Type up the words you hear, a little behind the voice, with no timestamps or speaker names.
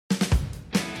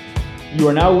You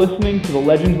are now listening to the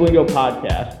Legends Lingo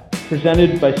podcast,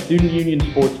 presented by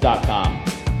StudentUnionSports.com.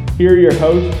 Here are your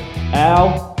hosts,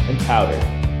 Al and Powder.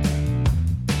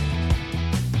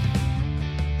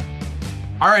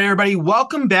 All right, everybody,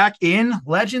 welcome back in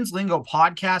Legends Lingo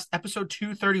podcast. Episode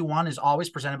 231 is always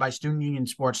presented by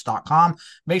StudentUnionSports.com.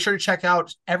 Make sure to check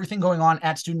out everything going on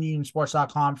at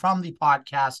StudentUnionSports.com, from the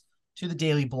podcast to the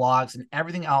daily blogs and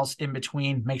everything else in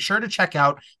between. Make sure to check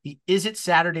out the Is It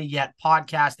Saturday Yet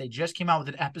podcast. They just came out with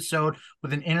an episode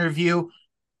with an interview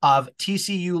of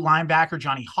TCU linebacker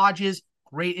Johnny Hodges.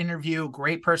 Great interview,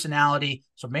 great personality.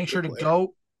 So make sure to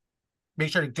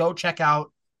go check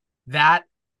out that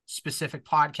specific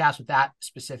podcast with that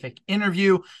specific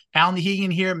interview. Alan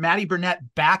Hegan here, Maddie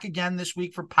Burnett back again this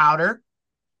week for Powder.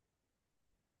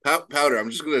 Powder, I'm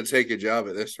just going to take a job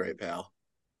at this rate, pal.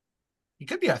 You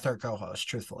could be our third co-host,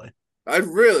 truthfully. I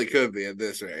really could be at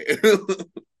this rate.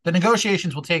 The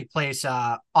negotiations will take place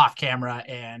off camera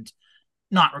and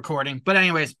not recording. But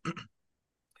anyways,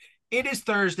 it is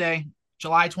Thursday,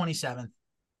 July 27th.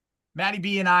 Maddie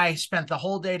B and I spent the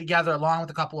whole day together along with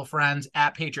a couple of friends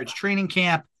at Patriots training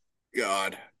camp.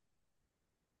 God.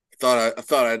 I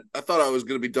thought I was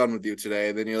going to be done with you today.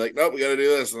 And then you're like, nope, we got to do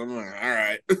this. And I'm like, all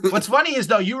right. What's funny is,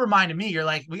 though, you reminded me, you're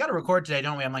like, we got to record today,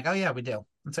 don't we? I'm like, oh, yeah, we do.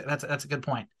 That's a good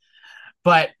point.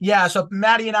 But, yeah, so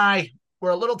Maddie and I were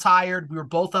a little tired. We were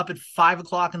both up at 5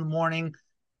 o'clock in the morning.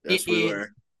 Yes, we were.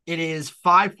 It is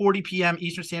 5:40 p.m.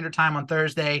 Eastern Standard Time on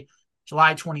Thursday,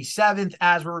 July 27th,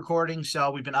 as we're recording. So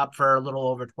we've been up for a little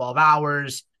over 12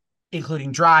 hours,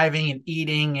 including driving and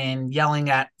eating and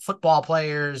yelling at football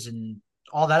players and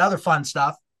all that other fun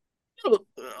stuff.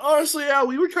 Honestly, yeah,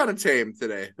 we were kind of tame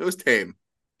today. It was tame.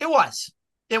 It was,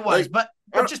 like, but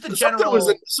just the general.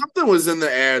 Something was in the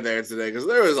air there today, because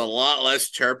there was a lot less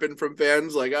chirping from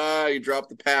fans. Like, you dropped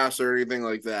the pass or anything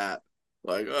like that.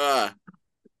 Like,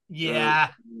 yeah.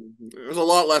 There's a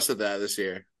lot less of that this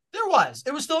year. There was.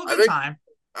 It was still a good time.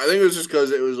 I think it was just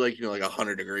because it was like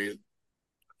 100 degrees.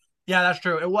 Yeah, that's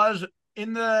true. It was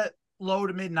in the low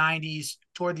to mid 90s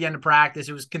toward the end of practice.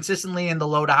 It was consistently in the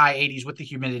low to high 80s with the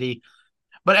humidity.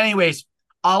 But anyways,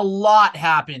 a lot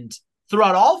happened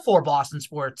throughout all four Boston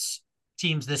sports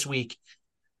teams this week.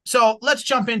 So let's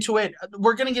jump into it.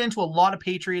 We're going to get into a lot of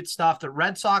Patriots stuff. The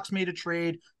Red Sox made a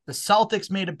trade. The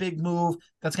Celtics made a big move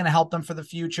that's going to help them for the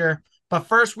future. But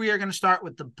first, we are going to start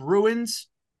with the Bruins.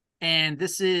 And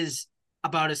this is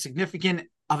about as significant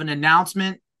of an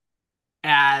announcement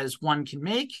as one can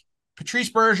make.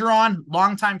 Patrice Bergeron,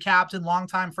 longtime captain,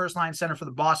 longtime first-line center for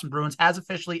the Boston Bruins, has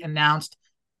officially announced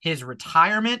his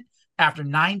retirement after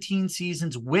 19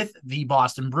 seasons with the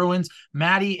Boston Bruins.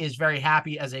 Maddie is very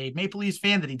happy as a Maple Leafs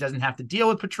fan that he doesn't have to deal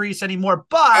with Patrice anymore.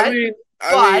 But I mean,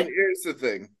 here's the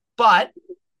thing. But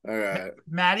all right,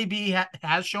 Maddie B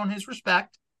has shown his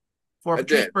respect for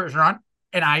Patrice Bergeron,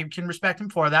 and I can respect him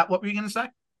for that. What were you going to say?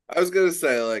 I was going to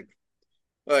say, like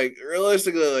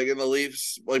realistically, in the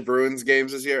Leafs, Bruins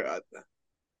games this year,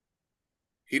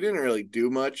 he didn't really do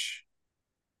much.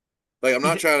 I'm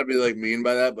not trying to be mean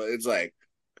by that, but it's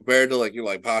compared to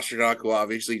Pastrnak, who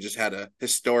obviously just had a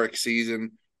historic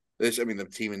season. The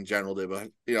team in general did, but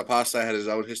Pasta had his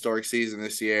own historic season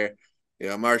this year.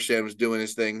 Marchand was doing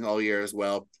his thing all year as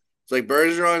well. It's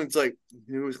Bergeron.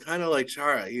 He was kind of like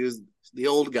Chara. He was the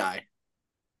old guy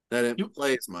that didn't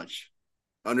play as much.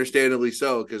 Understandably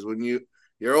so, because when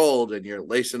you're old and you're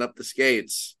lacing up the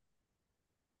skates,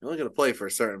 you're only going to play for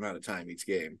a certain amount of time each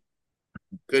game,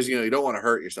 because you don't want to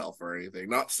hurt yourself or anything.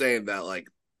 Not saying that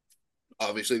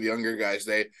obviously the younger guys,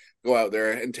 they go out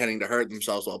there intending to hurt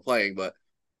themselves while playing, but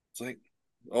it's the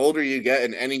older you get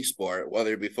in any sport,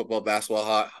 whether it be football,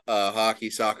 basketball, hockey,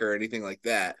 soccer, or anything like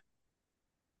that,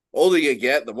 older you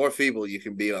get, the more feeble you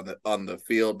can be on the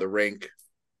field, the rink,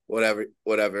 whatever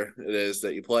it is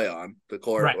that you play on, the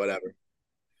court, right. Whatever.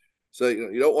 So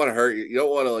you don't want to hurt you. You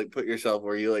don't want to put yourself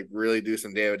where you really do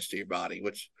some damage to your body,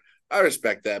 which I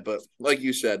respect that. But like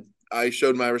you said, I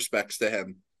showed my respects to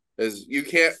him. Is you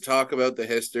can't talk about the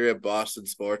history of Boston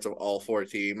sports of all four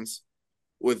teams,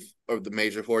 of the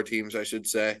major four teams, I should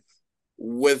say,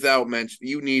 without mention.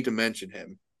 You need to mention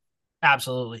him.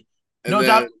 Absolutely, and no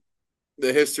doubt.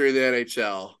 The history of the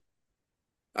NHL.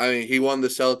 He won the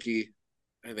Selke.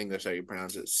 I think that's how you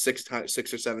pronounce it. 6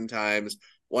 or 7 times.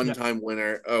 One-time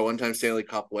winner. One-time Stanley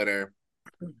Cup winner.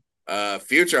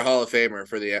 Future Hall of Famer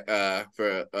for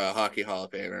the Hockey Hall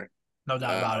of Famer. No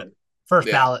doubt about it. First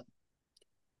ballot.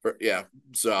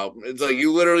 So it's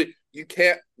you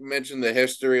can't mention the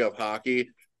history of hockey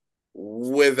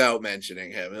without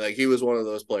mentioning him. He was one of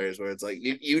those players where it's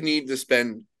you need to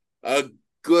spend a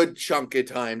good chunk of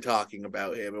time talking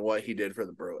about him and what he did for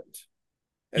the Bruins.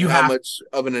 and how much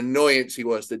of an annoyance he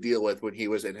was to deal with when he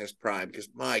was in his prime. Because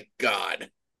my God.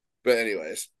 But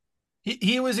anyways.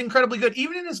 He was incredibly good.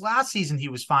 Even in his last season, he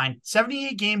was fine.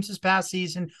 78 games this past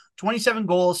season, 27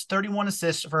 goals, 31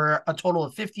 assists for a total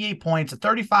of 58 points, a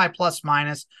 35 plus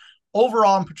minus.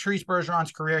 Overall, in Patrice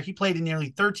Bergeron's career, he played in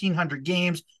nearly 1,300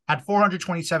 games, had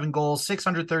 427 goals,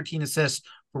 613 assists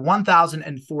for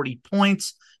 1,040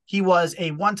 points. He was a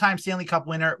one-time Stanley Cup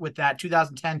winner with that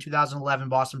 2010-2011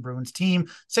 Boston Bruins team,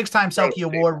 six-time Selke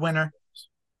Award winner.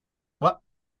 What?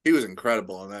 He was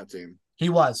incredible on that team. He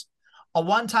was. A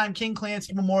one-time King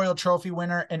Clancy Memorial Trophy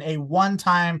winner and a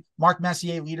one-time Mark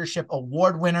Messier Leadership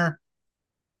Award winner,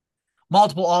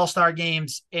 multiple All-Star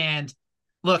games. And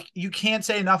look, you can't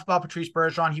say enough about Patrice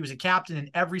Bergeron. He was a captain in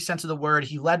every sense of the word.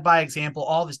 He led by example.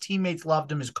 All of his teammates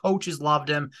loved him. His coaches loved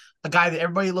him. A guy that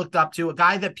everybody looked up to, a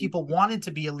guy that people wanted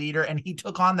to be a leader, and he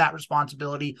took on that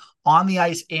responsibility on the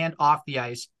ice and off the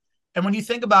ice. And when you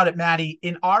think about it, Maddie,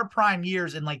 in our prime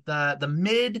years, in like the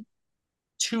mid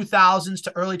 2000s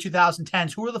to early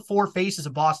 2010s, who are the four faces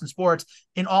of Boston sports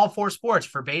in all four sports?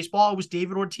 For baseball, it was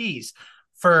David Ortiz.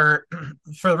 For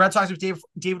the Red Sox, it was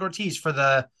David Ortiz. For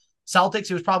the Celtics,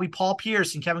 it was probably Paul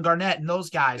Pierce and Kevin Garnett and those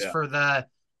guys. Yeah. For the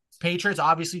Patriots,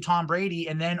 obviously Tom Brady.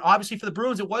 And then obviously for the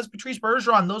Bruins, it was Patrice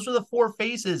Bergeron. Those were the four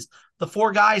faces, the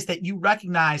four guys that you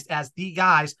recognized as the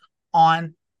guys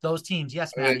on those teams.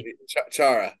 Yes, Maddie.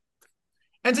 Chara.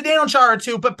 And Zdeno Chara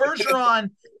too, but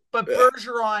Bergeron... But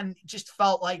Bergeron just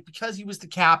felt like, because he was the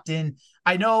captain.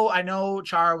 I know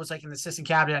Chara was like an assistant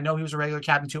captain. I know he was a regular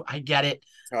captain too. I get it.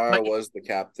 Chara was the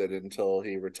captain until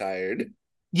he retired.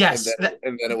 Yes.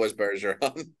 And then it was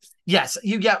Bergeron. Yes,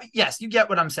 you get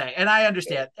what I'm saying. And I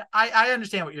understand. I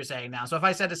understand what you're saying now. So if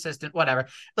I said assistant, whatever.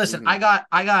 Listen, I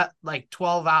got like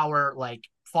 12-hour like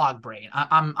fog brain.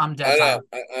 I'm dead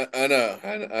tired. I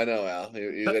know, Al.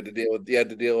 You had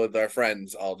to deal with our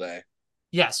friends all day.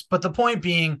 Yes, but the point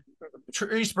being,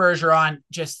 Patrice Bergeron,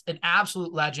 just an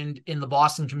absolute legend in the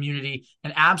Boston community,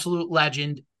 an absolute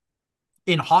legend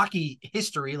in hockey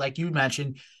history, like you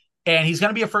mentioned, and he's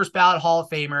going to be a first ballot Hall of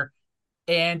Famer.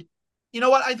 And you know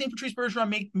what? I think Patrice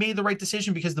Bergeron made the right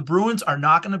decision, because the Bruins are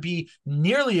not going to be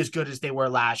nearly as good as they were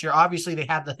last year. Obviously, they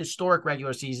had the historic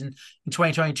regular season in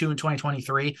 2022 and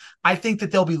 2023. I think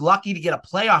that they'll be lucky to get a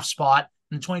playoff spot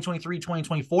in the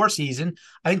 2023-2024 season.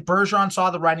 I think Bergeron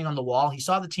saw the writing on the wall. He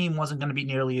saw the team wasn't going to be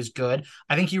nearly as good.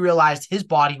 I think he realized his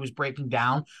body was breaking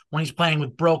down when he's playing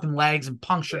with broken legs and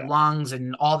punctured lungs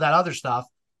and all that other stuff.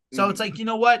 So it's like, you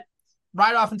know what?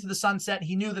 Right off into the sunset.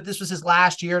 He knew that this was his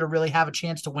last year to really have a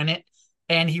chance to win it.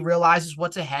 And he realizes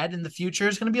what's ahead, and the future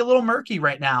is going to be a little murky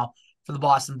right now for the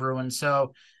Boston Bruins.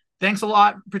 So thanks a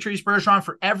lot, Patrice Bergeron,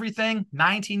 for everything.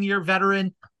 19-year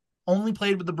veteran. Only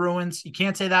played with the Bruins. You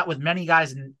can't say that with many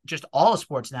guys in just all of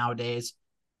sports nowadays.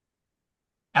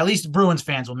 At least Bruins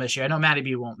fans will miss you. I know Matty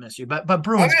B won't miss you, but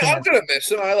Bruins fans. I'm gonna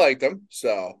miss him. I like them,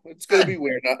 so it's gonna be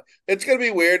weird. It's gonna be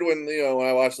weird when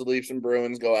I watch the Leafs and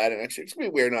Bruins go at it next year. It's gonna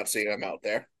be weird not seeing them out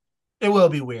there. It will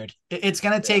be weird. It's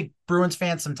gonna take Bruins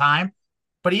fans some time,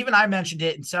 but even I mentioned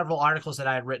it in several articles that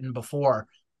I had written before.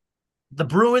 The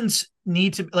Bruins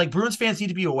Bruins fans need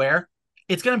to be aware.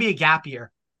 It's gonna be a gap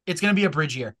year. It's gonna be a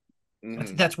bridge year.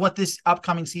 That's what this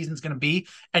upcoming season is going to be.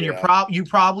 And you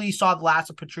probably saw the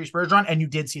last of Patrice Bergeron, and you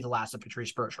did see the last of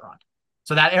Patrice Bergeron.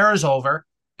 So that era is over,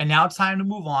 and now it's time to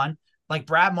move on. Like,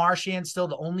 Brad Marchand's still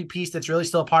the only piece that's really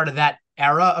still a part of that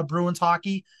era of Bruins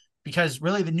hockey, because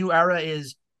really the new era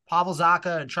is Pavel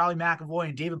Zacha and Charlie McAvoy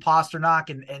and David Pastrnak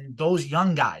and those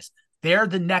young guys. They're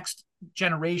the next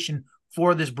generation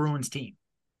for this Bruins team.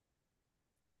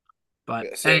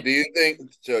 But do you think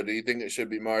it should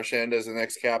be Marchand as the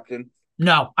next captain?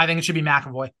 No, I think it should be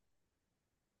McAvoy.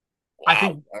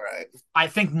 Wow. All right. I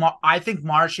think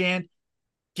Marchand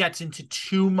gets into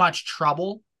too much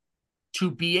trouble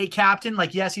to be a captain.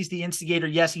 Like, yes, he's the instigator.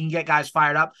 Yes, he can get guys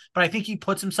fired up, but I think he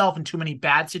puts himself in too many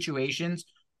bad situations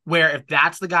where, if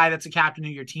that's the guy that's a captain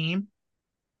of your team,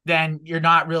 then you're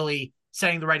not really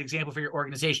setting the right example for your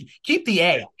organization. Keep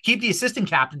the keep the assistant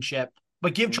captainship,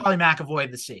 but give Charlie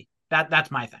McAvoy the C.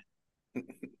 That's my thing.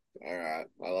 All right.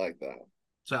 I like that.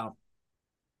 So,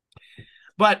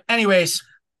 but anyways,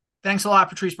 thanks a lot,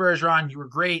 Patrice Bergeron. You were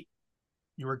great.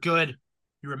 You were good.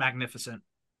 You were magnificent.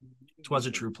 It was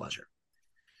a true pleasure.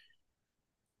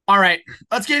 All right.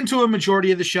 Let's get into a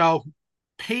majority of the show.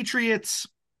 Patriots.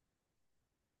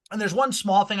 And there's one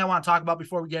small thing I want to talk about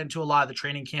before we get into a lot of the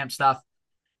training camp stuff.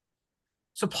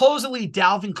 Supposedly,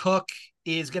 Dalvin Cook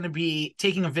is going to be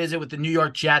taking a visit with the New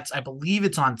York Jets. I believe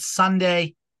it's on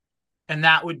Sunday. And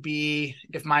that would be,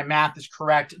 if my math is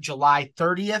correct, July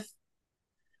 30th.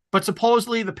 But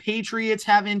supposedly the Patriots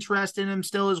have interest in him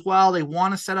still as well. They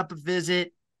want to set up a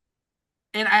visit.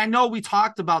 And I know we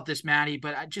talked about this, Maddie,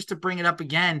 but just to bring it up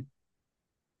again,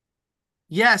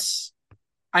 yes,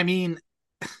 I mean,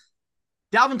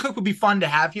 Dalvin Cook would be fun to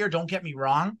have here. Don't get me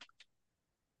wrong.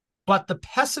 But the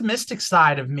pessimistic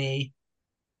side of me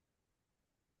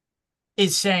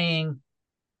is saying,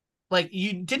 like,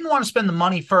 you didn't want to spend the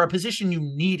money for a position you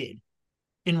needed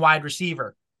in wide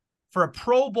receiver for a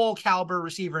Pro Bowl caliber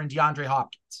receiver in DeAndre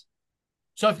Hopkins.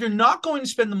 So if you're not going to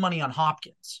spend the money on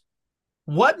Hopkins,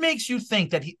 what makes you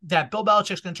think that Bill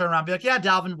Belichick's going to turn around and be like, yeah,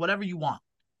 Dalvin, whatever you want?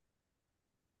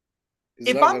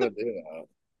 He's not going to do that.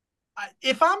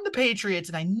 If I'm the Patriots,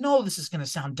 and I know this is going to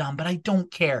sound dumb, but I don't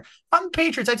care. If I'm the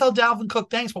Patriots, I tell Dalvin Cook,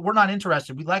 thanks, but we're not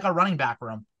interested. We like our running back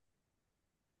room.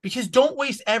 Because don't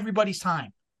waste everybody's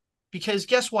time. Because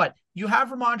guess what? You have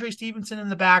Ramondre Stevenson in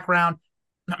the backfield.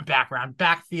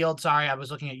 Sorry, I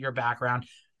was looking at your background.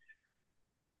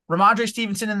 Ramondre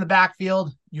Stevenson in the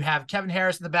backfield. You have Kevin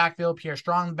Harris in the backfield, Pierre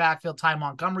Strong in the backfield. Ty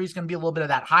Montgomery's going to be a little bit of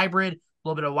that hybrid, a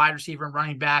little bit of wide receiver and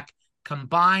running back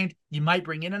combined. You might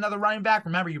bring in another running back.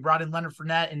 Remember, you brought in Leonard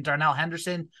Fournette and Darnell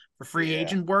Henderson for free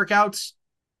agent workouts.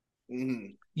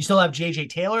 Mm-hmm. You still have J.J.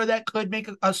 Taylor that could make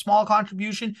a small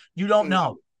contribution. You don't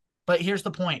know. But here's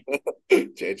the point.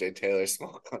 J.J. Taylor,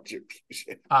 small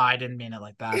contribution. I didn't mean it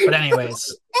like that. But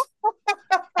anyways.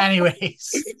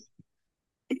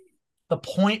 The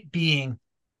point being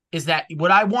is that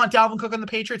would I want Dalvin Cook on the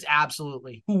Patriots?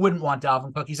 Absolutely. Who wouldn't want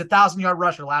Dalvin Cook? He's a 1,000-yard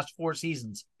rusher the last 4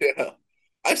 seasons. Yeah.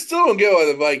 I still don't get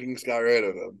why the Vikings got rid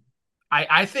of him.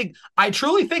 I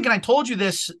truly think, and I told you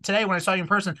this today when I saw you in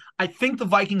person, I think the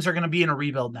Vikings are going to be in a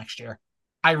rebuild next year.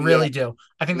 I really do.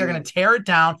 I think they're going to tear it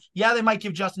down. Yeah, they might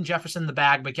give Justin Jefferson the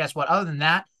bag, but guess what? Other than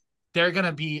that, they're going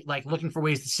to be like looking for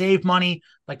ways to save money.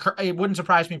 Like it wouldn't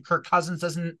surprise me if Kirk Cousins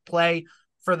doesn't play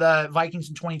for the Vikings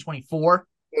in 2024.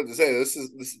 I was to say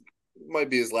this might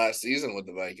be his last season with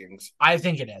the Vikings. I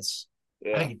think it is.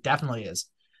 Yeah. I think it definitely is.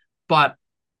 But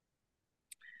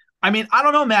I mean, I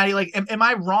don't know, Maddie. Like, am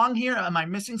I wrong here? Am I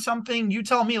missing something? You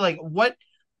tell me. Like,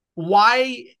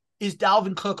 why is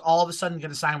Dalvin Cook all of a sudden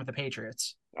going to sign with the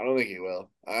Patriots? I don't think he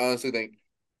will. I honestly think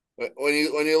when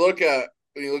you look at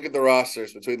the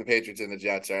rosters between the Patriots and the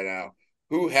Jets right now,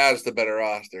 who has the better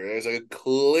roster? There's a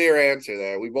clear answer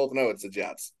there. We both know it's the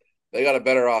Jets. They got a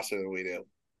better roster than we do.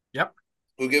 Yep.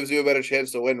 Who gives you a better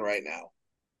chance to win right now?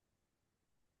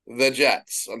 The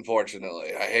Jets,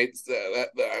 unfortunately. I hate that.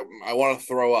 I want to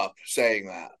throw up saying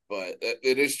that, but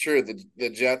it is true. The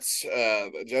Jets,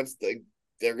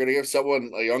 they're going to give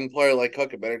someone, a young player like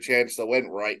Cook, a better chance to win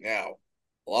right now.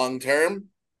 Long term,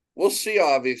 we'll see.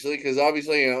 Obviously, because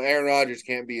Aaron Rodgers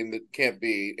can't be in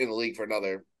the league for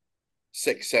another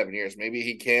 6-7 years. Maybe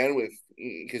he can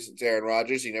because it's Aaron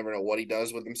Rodgers. You never know what he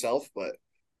does with himself, but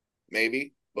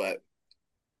maybe. But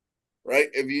right,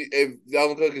 if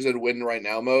Dalvin Cook is in win right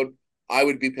now mode, I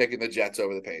would be picking the Jets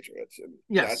over the Patriots. And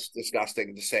that's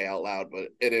disgusting to say out loud, but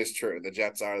it is true. The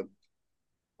Jets are,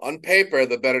 on paper,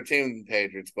 the better team than the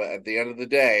Patriots, but at the end of the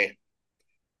day,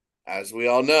 as we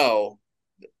all know,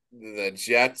 the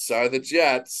Jets are the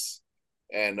Jets,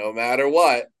 and no matter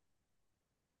what,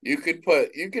 you could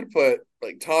put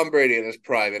like Tom Brady in his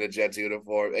prime in a Jets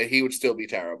uniform, and he would still be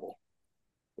terrible.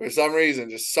 For some reason,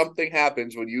 just something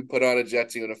happens when you put on a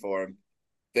Jets uniform.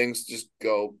 Things just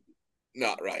go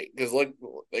not right. Because look,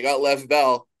 they got Lev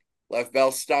Bell. Lev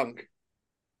Bell stunk.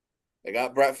 They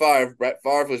got Brett Favre. Brett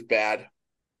Favre was bad.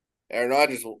 Aaron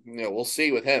Rodgers, we'll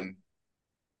see with him.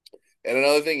 And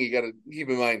another thing you got to keep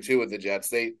in mind too with the Jets,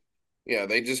 they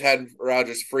just had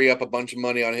Rodgers free up a bunch of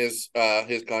money on his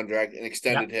contract and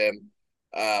extended him.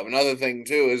 Another thing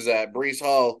too is that Breece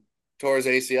Hall tore his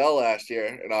ACL last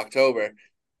year in October.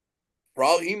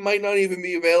 Probably he might not even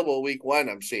be available week 1.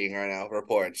 I'm seeing right now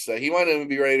reports, so he might not even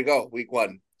be ready to go week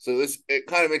 1. So it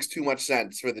kind of makes too much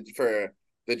sense for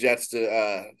the Jets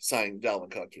to sign Dalvin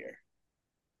Cook here.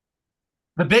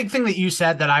 The big thing that you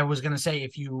said that I was going to say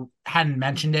if you hadn't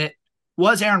mentioned it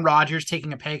was Aaron Rodgers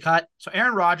taking a pay cut. So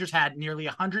Aaron Rodgers had nearly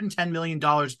 $110 million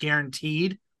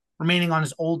guaranteed remaining on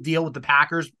his old deal with the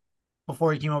Packers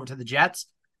before he came over to the Jets.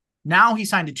 Now he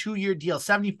signed a 2-year deal,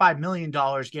 $75 million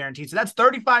guaranteed. So that's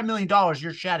 $35 million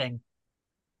you're shedding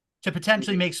to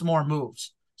potentially make some more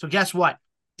moves. So guess what?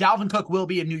 Dalvin Cook will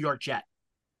be a New York Jet.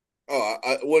 Oh,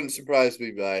 I wouldn't surprise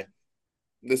me by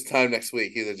this time next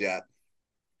week. He's a Jet.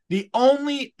 The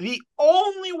only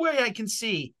way I can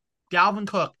see Dalvin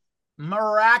Cook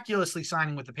miraculously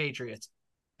signing with the Patriots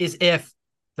is if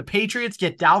the Patriots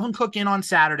get Dalvin Cook in on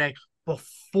Saturday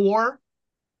before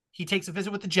he takes a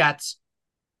visit with the Jets,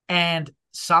 and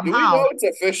Do we know somehow it's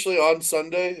officially on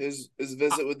Sunday? His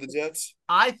visit with the Jets?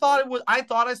 I thought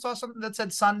I saw something that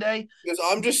said Sunday. Because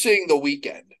I'm just seeing the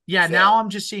weekend. Yeah, So. now I'm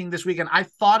just seeing this weekend. I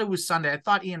thought it was Sunday. I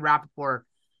thought Ian Rappaport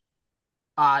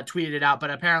tweeted it out, but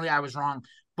apparently I was wrong.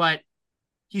 But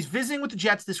he's visiting with the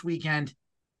Jets this weekend.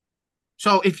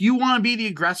 So if you want to be the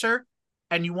aggressor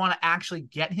and you want to actually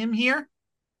get him here,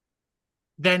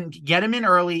 then get him in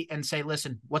early and say,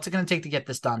 listen, what's it going to take to get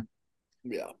this done?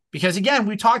 Yeah. Because again,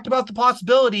 we talked about the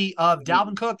possibility of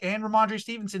Dalvin Cook and Ramondre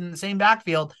Stevenson in the same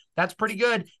backfield. That's pretty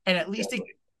good. And at least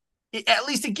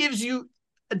it gives you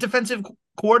a defensive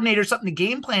coordinator something to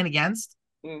game plan against.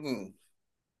 Mm-hmm.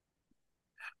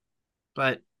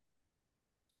 But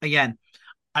again,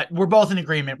 we're both in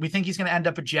agreement. We think he's going to end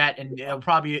up a Jet, and it'll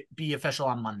probably be official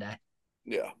on Monday.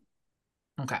 Yeah.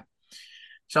 Okay.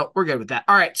 So we're good with that.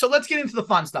 All right. So let's get into the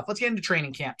fun stuff. Let's get into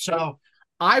training camp. So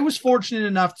I was fortunate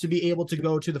enough to be able to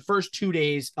go to the first 2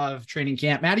 days of training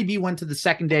camp. Matty B went to the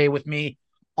second day with me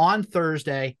on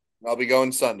Thursday. I'll be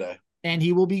going Sunday. And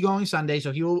he will be going Sunday.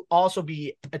 So he will also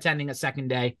be attending a second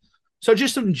day. So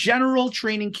just some general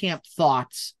training camp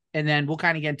thoughts. And then we'll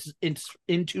kind of get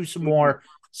into some more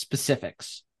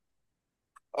specifics.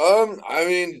 I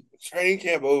mean, training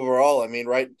camp overall, I mean,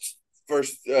 right,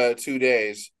 first 2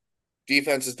 days,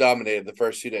 defense has dominated the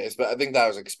first 2 days, but I think that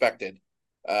was expected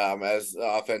as the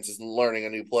offense is learning a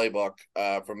new playbook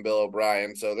from Bill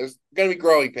O'Brien. So there's going to be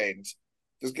growing pains.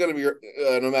 There's going to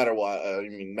be, no matter what. I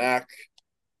mean, Mac,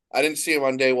 I didn't see him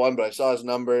on day one, but I saw his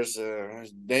numbers.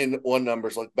 His day one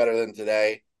numbers look better than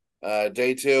today.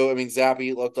 Day two, I mean,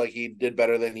 Zappy looked like he did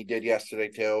better than he did yesterday,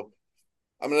 too.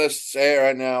 I'm going to say it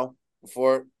right now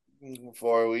before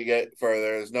we get further.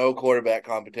 There's no quarterback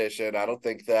competition. I don't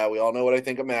think that. We all know what I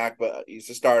think of Mac, but he's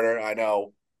a starter. I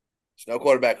know. There's no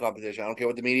quarterback competition. I don't care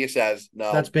what the media says.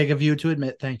 No. That's big of you to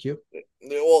admit. Thank you.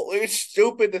 Well, it's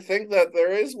stupid to think that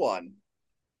there is one.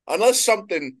 Unless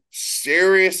something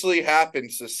seriously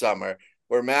happens this summer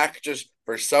where Mac just,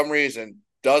 for some reason,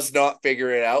 does not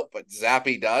figure it out, but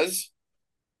Zappy does,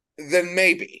 then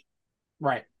maybe.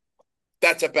 Right.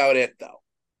 That's about it, though.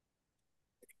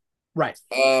 Right.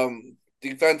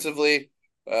 Defensively,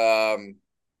 for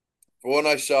what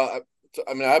I saw,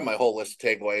 I mean, I have my whole list of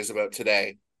takeaways about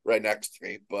today right next to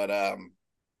me, but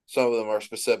some of them are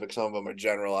specific, some of them are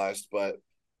generalized. But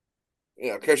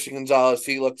Christian Gonzalez,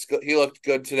 he looked good. He looked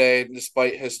good today,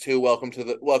 despite his two welcome to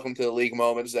the league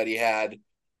moments that he had.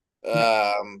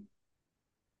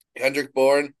 Kendrick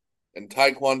Bourne and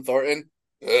Tyquan Thornton.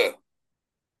 Ugh.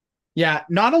 Yeah,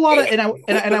 not a lot of, and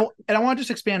I want to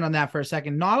just expand on that for a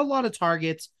second. Not a lot of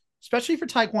targets, especially for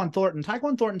Tyquan Thornton.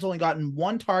 Tyquan Thornton's only gotten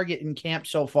one target in camp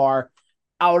so far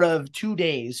out of 2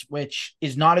 days, which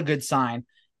is not a good sign.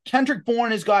 Kendrick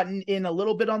Bourne has gotten in a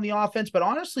little bit on the offense, but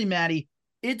honestly, Maddie,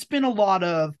 it's been a lot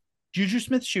of Juju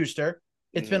Smith-Schuster.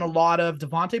 It's been a lot of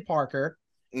Devontae Parker.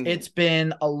 It's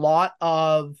been a lot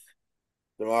of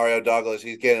Demario Douglas.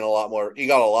 He's getting a lot more. He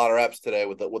got a lot of reps today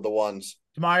with the ones.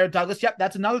 Demario Douglas. Yep,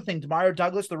 that's another thing. Demario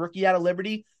Douglas, the rookie out of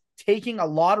Liberty, taking a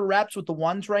lot of reps with the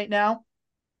ones right now.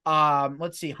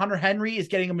 Let's see. Hunter Henry is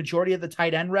getting a majority of the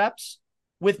tight end reps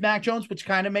with Mac Jones, which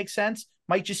kind of makes sense.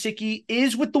 Mike Gesicki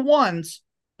is with the ones,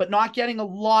 but not getting a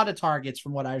lot of targets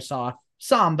from what I saw.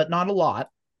 Some, but not a lot.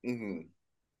 Mm-hmm.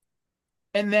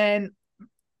 And then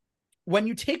when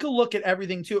you take a look at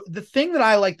everything too, the thing that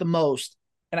I like the most,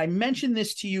 and I mentioned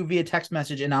this to you via text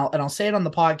message, and I'll say it on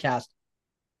the podcast,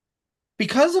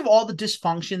 because of all the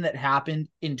dysfunction that happened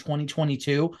in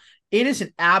 2022, it is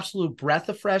an absolute breath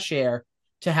of fresh air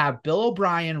to have Bill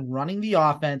O'Brien running the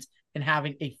offense and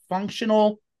having a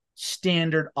functional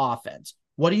standard offense.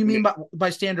 What do you mean by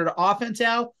standard offense,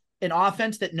 Al? An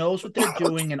offense that knows what they're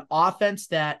doing, an offense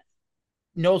that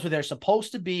knows where they're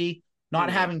supposed to be, not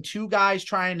having two guys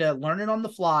trying to learn it on the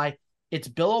fly. It's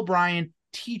Bill O'Brien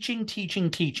teaching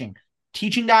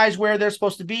guys where they're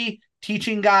supposed to be,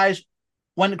 teaching guys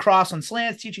when to cross on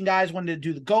slants, teaching guys when to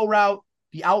do the go route,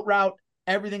 the out route,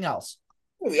 everything else.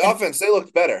 Well, the offense, they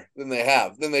looked better than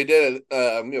they did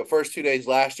first 2 days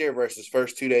last year versus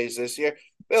first 2 days this year.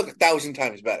 They look 1,000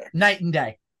 times better. Night and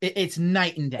day. It's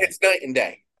night and day. It's night and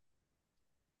day.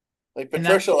 Like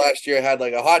Patricia last year had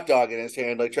like a hot dog in his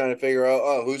hand, like trying to figure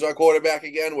out, who's our quarterback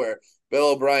again? Where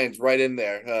Bill O'Brien's right in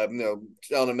there,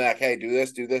 telling him Mac, hey, do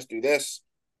this, do this, do this.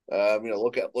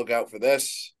 Look out for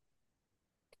this.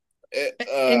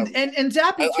 And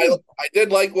Zappy too. I did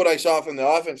like what I saw from the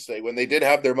offense today when they did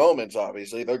have their moments.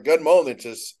 Obviously, they're good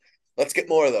moments. Let's get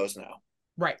more of those now.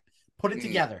 Right, put it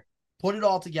together, put it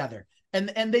all together,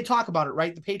 and they talk about it.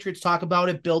 Right, the Patriots talk about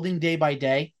it, building day by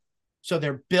day. So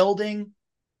they're building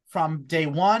from day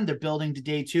one. They're building to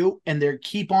day two, and they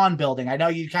keep on building. I know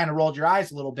you kind of rolled your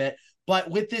eyes a little bit, but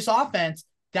with this offense,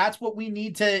 that's what we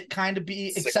need to kind of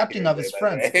be accepting of as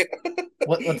friends.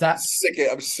 What's that?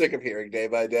 I'm sick of hearing day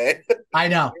by day. I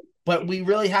know, but we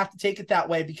really have to take it that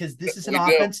way because this is an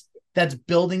offense that's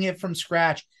building it from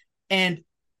scratch. And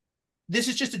this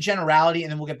is just a generality,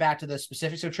 and then we'll get back to the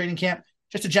specifics of training camp.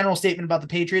 Just a general statement about the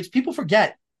Patriots. People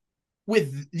forget,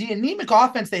 with the anemic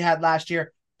offense they had last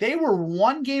year, they were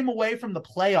one game away from the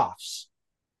playoffs.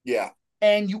 Yeah.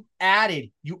 And you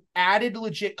added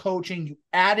legit coaching. You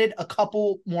added a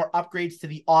couple more upgrades to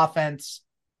the offense.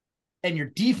 And your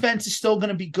defense is still going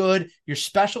to be good. Your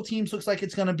special teams looks like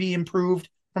it's going to be improved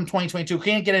from 2022.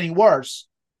 Can't get any worse.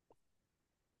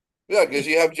 Yeah, because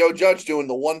you have Joe Judge doing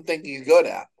the one thing he's good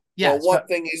at. Yeah. The one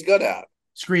thing he's good at.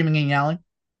 Screaming and yelling.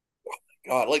 Oh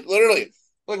my God. Like, literally.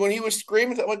 Like, when he was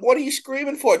screaming, I'm like, what are you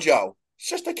screaming for, Joe? It's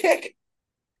just a kick.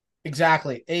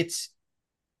 Exactly.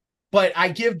 But I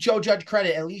give Joe Judge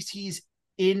credit. At least he's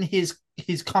in his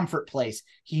comfort place.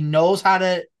 He knows how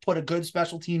to put a good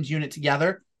special teams unit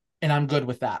together, and I'm good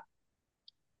with that.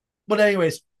 But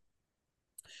anyways,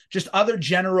 just other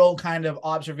general kind of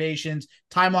observations.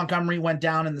 Ty Montgomery went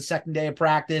down in the second day of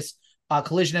practice.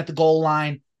 Collision at the goal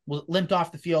line, limped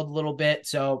off the field a little bit,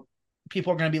 so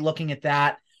people are going to be looking at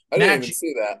that. I didn't even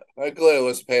see that. I clearly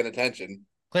wasn't paying attention.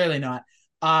 Clearly not.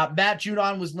 Matt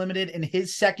Judon was limited in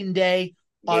his second day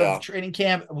of training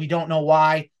camp. We don't know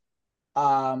why.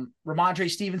 Ramondre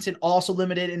Stevenson also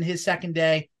limited in his second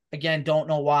day. Again, don't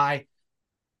know why.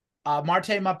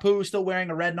 Marte Mapu still wearing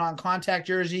a red non-contact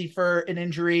jersey for an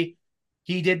injury.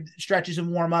 He did stretches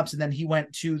and warm-ups, and then he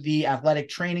went to the athletic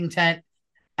training tent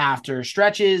after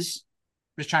stretches.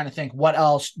 Just trying to think what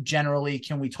else generally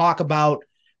can we talk about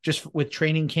just with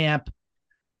training camp.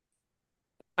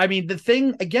 I mean, the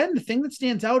thing that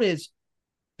stands out is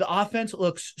the offense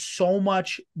looks so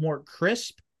much more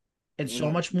crisp and so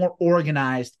much more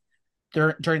organized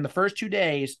during the first 2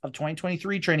 days of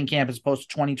 2023 training camp as opposed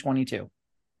to 2022.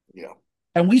 Yeah.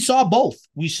 And we saw both.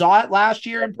 We saw it last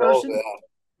year in person,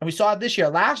 and we saw it this year.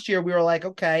 Last year, we were like,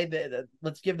 okay,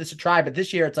 let's give this a try. But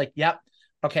this year, it's like, yep,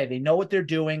 okay, they know what they're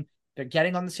doing. They're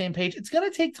getting on the same page. It's going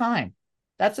to take time.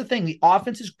 That's the thing. The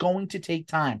offense is going to take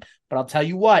time. But I'll tell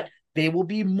you what, they will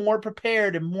be more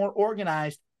prepared and more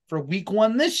organized for week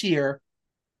one this year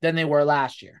than they were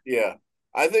last year. Yeah.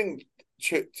 I think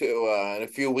in a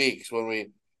few weeks when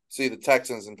we see the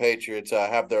Texans and Patriots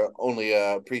have their only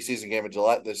preseason game in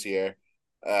Gillette this year,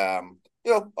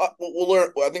 we'll learn.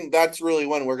 I think that's really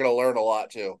when we're going to learn a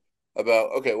lot too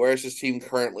about, okay, where's this team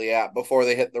currently at before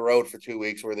they hit the road for 2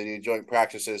 weeks where they do joint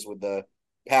practices with the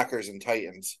Packers and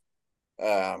Titans.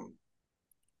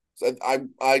 So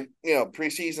I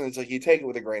preseason, it's like you take it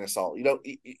with a grain of salt.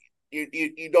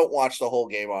 You don't watch the whole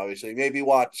game, obviously. Maybe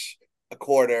watch a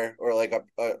quarter or like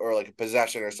a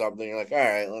possession or something. You're like, all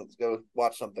right, let's go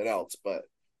watch something else. But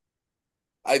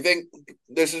I think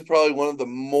this is probably one of the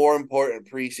more important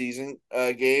preseason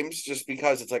games, just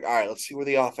because it's like, all right, let's see where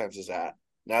the offense is at.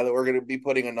 Now that we're going to be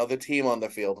putting another team on the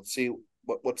field, let's see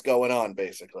what's going on,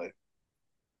 basically.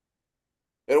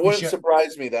 It wouldn't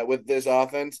surprise me that with this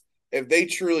offense, if they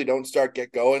truly don't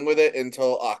get going with it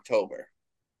until October.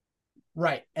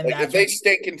 Right. And if they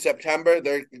stink in September,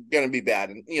 they're going to be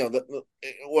bad. And, it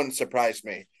wouldn't surprise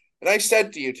me. And I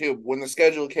said to you, too, when the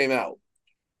schedule came out,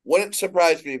 wouldn't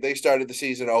surprise me if they started the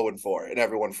season 0-4 and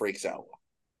everyone freaks out.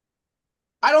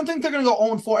 I don't think they're going to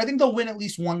go 0-4. I think they'll win at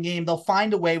least one game. They'll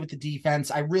find a way with the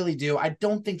defense. I really do. I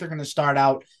don't think they're going to start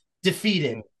out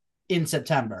defeated in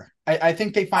September. I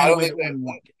think they find a way to win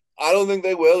one game. I don't think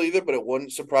they will either, but it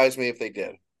wouldn't surprise me if they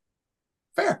did.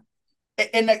 Fair.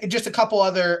 And just a couple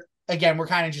other, again, we're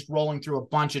kind of just rolling through a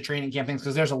bunch of training camp things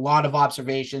because there's a lot of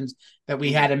observations that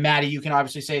we had. And Maddie, you can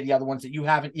obviously say the other ones that you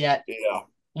haven't yet. Yeah.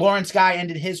 Lawrence Guy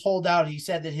ended his holdout. He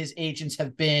said that his agents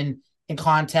have been in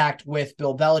contact with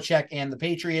Bill Belichick and the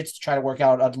Patriots to try to work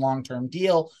out a long-term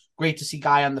deal. Great to see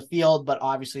Guy on the field, but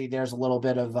obviously there's a little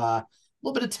bit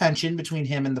of tension between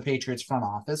him and the Patriots front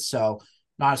office. So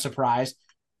not a surprise.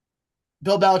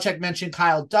 Bill Belichick mentioned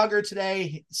Kyle Duggar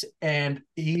today, and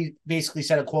he basically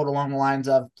said a quote along the lines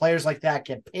of players like that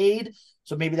get paid.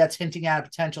 So maybe that's hinting at a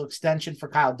potential extension for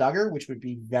Kyle Duggar, which would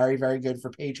be very, very good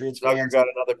for Patriots fans. Duggar got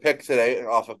another pick today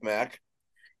off of Mac.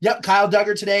 Yep, Kyle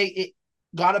Duggar today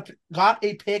got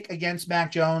a pick against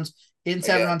Mac Jones in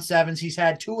 7-on-7s. He's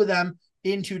had two of them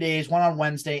in 2 days, one on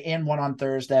Wednesday and one on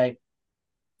Thursday.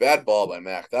 Bad ball by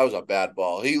Mac. That was a bad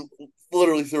ball. He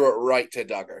literally threw it right to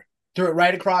Duggar. Threw it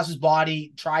right across his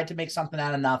body, tried to make something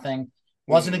out of nothing.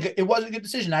 It wasn't a good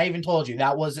decision. I even told you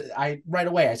right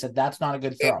away. I said that's not a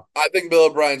good throw. I think Bill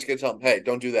O'Brien's gonna tell him, hey,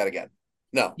 don't do that again.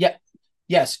 No. Yeah.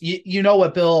 Yes. You know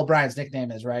what Bill O'Brien's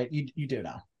nickname is, right? You do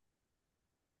know.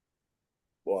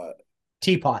 What?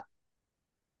 Teapot.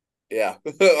 Yeah.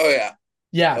 Oh yeah.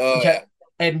 Yeah. Oh Okay. yeah.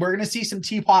 And we're going to see some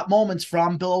teapot moments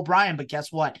from Bill O'Brien, but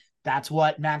guess what? That's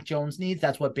what Mac Jones needs.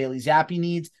 That's what Bailey Zappi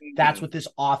needs. That's Mhm. what this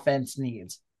offense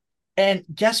needs. And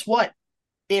guess what?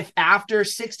 If after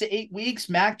 6 to 8 weeks,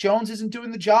 Mac Jones isn't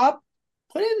doing the job,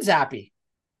 put in Zappi.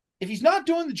 If he's not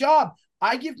doing the job,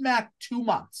 I give Mac 2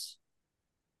 months.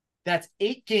 That's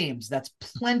 8 games. That's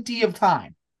plenty of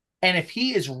time. And if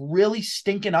he is really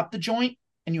stinking up the joint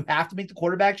and you have to make the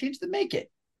quarterback change, then make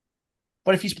it.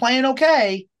 But if he's playing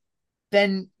okay,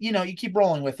 then, you keep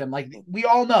rolling with him. Like we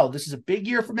all know, this is a big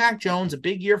year for Mac Jones, a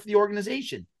big year for the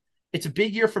organization. It's a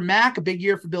big year for Mac, a big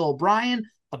year for Bill O'Brien,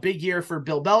 a big year for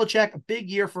Bill Belichick, a big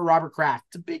year for Robert Kraft.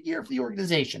 It's a big year for the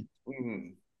organization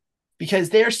because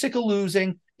they're sick of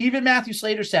losing. Even Matthew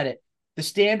Slater said it. The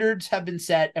standards have been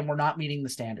set and we're not meeting the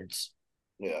standards.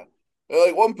 Yeah.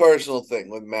 Like one personal thing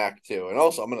with Mac too, and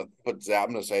also I'm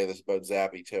gonna say this about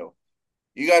Zappy too.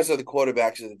 You guys are the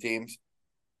quarterbacks of the teams.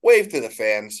 Wave to the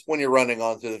fans when you're running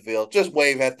onto the field. Just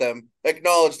wave at them.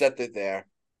 Acknowledge that they're there.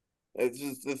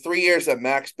 It's the 3 years that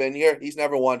Mac's been here, he's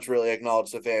never once really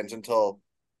acknowledged the fans until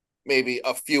maybe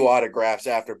a few autographs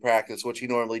after practice, which he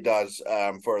normally does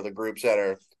for the groups that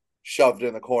are shoved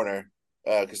in the corner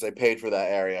because they paid for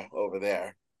that area over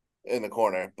there in the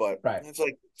corner. But Right. It's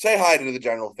like, say hi to the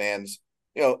general fans.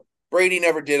 Brady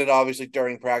never did it, obviously,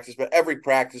 during practice, but every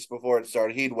practice before it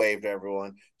started, he'd wave to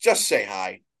everyone. Just say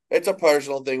hi. It's a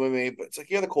personal thing with me, but it's like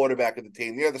you're the quarterback of the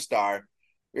team. You're the star.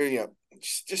 You're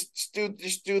just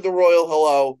do the royal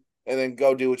hello and then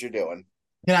go do what you're doing.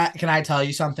 Can I tell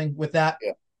you something with that?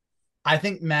 Yeah. I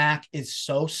think Mac is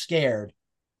so scared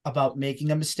about making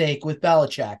a mistake with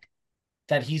Belichick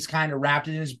that he's kind of wrapped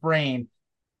it in his brain.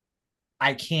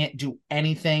 I can't do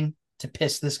anything to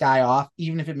piss this guy off,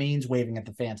 even if it means waving at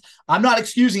the fans. I'm not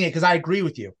excusing it because I agree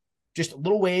with you. Just a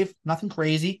little wave, nothing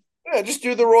crazy. Yeah, just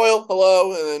do the royal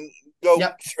hello and then go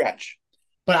stretch.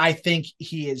 But I think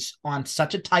he is on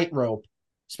such a tightrope,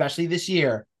 especially this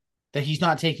year, that he's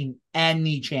not taking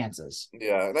any chances.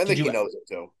 Yeah, and I think he knows it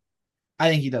too. I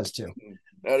think he does too.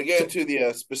 Now to get into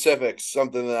the specifics,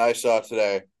 something that I saw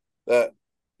today that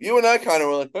you and I kind of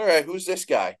were like, all right, who's this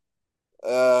guy?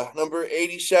 Number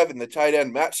 87, the tight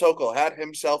end, Matt Sokol, had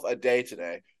himself a day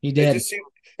today. He did.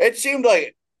 It seemed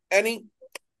like any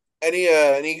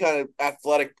kind of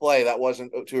athletic play that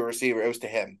wasn't to a receiver, it was to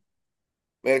him.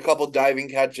 Made a couple diving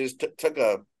catches, took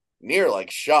a near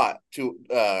shot to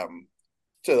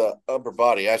the upper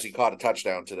body as he caught a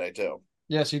touchdown today too.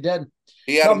 Yes, he did.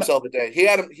 He had himself a day. He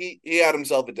had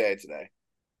himself a day today.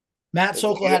 Matt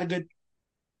Sokol had a good.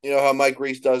 You know how Mike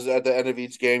Reese does at the end of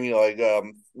each game,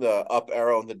 the up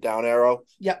arrow and the down arrow?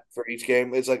 Yep. For each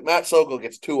game. It's like Matt Sokol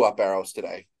gets 2 up arrows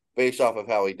today based off of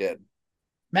how he did.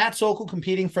 Matt Sokol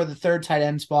competing for the third tight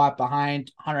end spot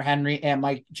behind Hunter Henry and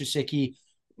Mike Gesicki.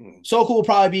 Sokol will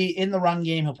probably be in the run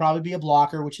game. He'll probably be a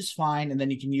blocker, which is fine. And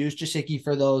then you can use Gesicki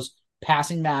for those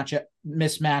passing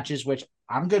mismatches, which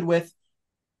I'm good with.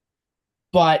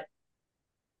 But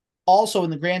also in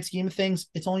the grand scheme of things,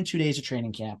 it's only 2 days of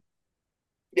training camp.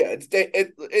 Yeah, it's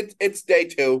day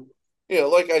 2.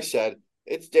 Like I said,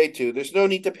 it's day 2. There's no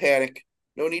need to panic.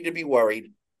 No need to be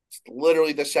worried. It's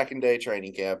literally the second day of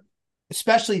training camp.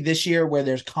 Especially this year where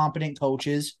there's competent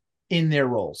coaches in their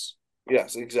roles.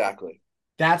 Yes, exactly.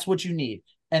 That's what you need.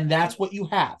 And that's what you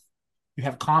have. You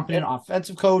have competent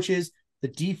offensive coaches. The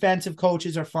defensive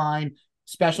coaches are fine.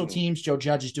 Special teams, Joe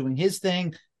Judge is doing his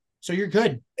thing. So you're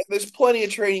good. And there's plenty of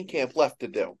training camp left to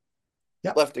do.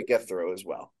 Yep. Left to get through as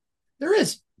well. There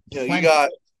is. You got,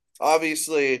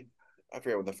 obviously, I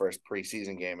forget what the first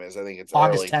preseason game is. I think it's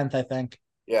August early. 10th, I think.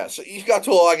 Yeah, so you got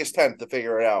till August 10th to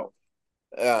figure it out.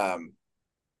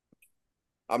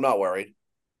 I'm not worried.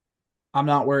 I'm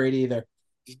not worried either.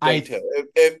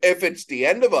 If it's the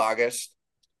end of August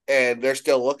and they're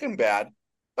still looking bad,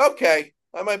 okay,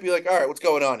 I might be like, all right, what's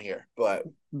going on here? But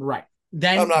right.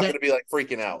 I'm not going to be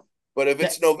freaking out. But if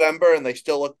it's November and they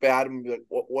still look bad, I'm going to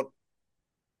be like,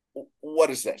 what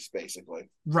is this, basically?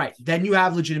 Right. Then you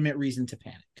have legitimate reason to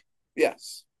panic.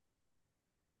 Yes.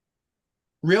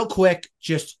 Real quick,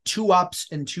 just 2 ups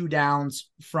and 2 downs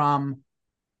from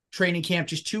training camp.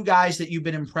 Just 2 guys that you've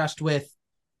been impressed with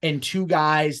and 2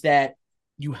 guys that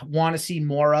you want to see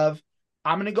more of.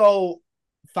 I'm going to go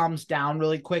thumbs down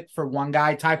really quick for one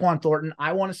guy, Tyquan Thornton.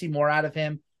 I want to see more out of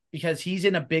him because he's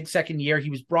in a big second year. He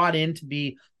was brought in to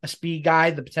be a speed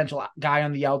guy, the potential guy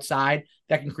on the outside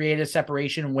that can create a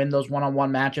separation and win those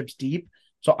one-on-one matchups deep.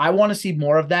 So I want to see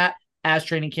more of that as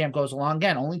training camp goes along.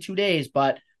 Again, only 2 days,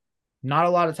 but Not a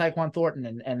lot of Tyquan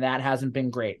Thornton, and that hasn't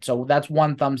been great. So that's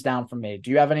one thumbs down from me.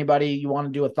 Do you have anybody you want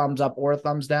to do a thumbs up or a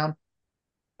thumbs down?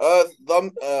 Uh,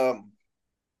 thumb, um,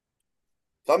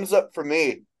 Thumbs up for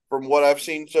me from what I've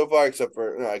seen so far, except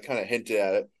for I kind of hinted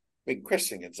at it. I mean,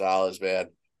 Christian Gonzalez, man.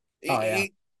 Oh yeah.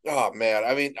 Oh man.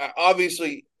 I mean,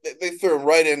 obviously they threw him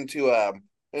right into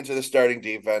the starting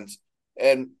defense,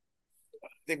 and I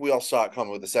think we all saw it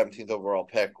coming with the 17th overall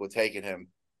pick with taking him.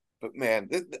 But man,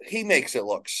 he makes it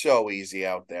look so easy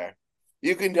out there.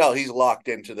 You can tell he's locked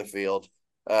into the field.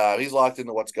 He's locked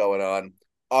into what's going on.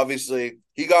 Obviously,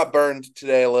 he got burned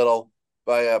today a little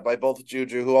by both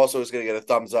Juju, who also is going to get a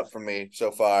thumbs up from me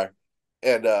so far,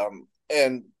 and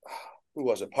who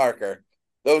was it? Parker.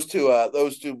 Those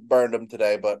two burned him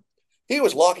today, but he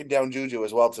was locking down Juju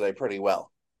as well today pretty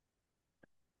well.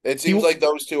 It seems like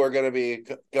those two are going to be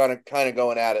kind of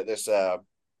going at it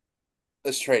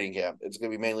this training camp. It's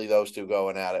going to be mainly those two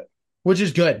going at it, which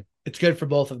is good. It's good for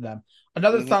both of them.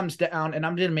 Another thumbs down, and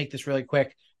I'm going to make this really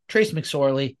quick. Trace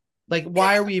McSorley. Like,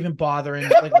 why are we even bothering?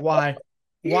 Like, why?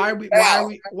 Why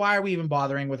are we even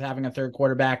bothering with having a third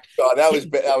quarterback? Oh, that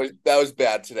was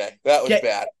bad today. That was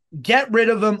bad. Get rid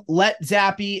of him. Let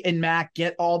Zappy and Mac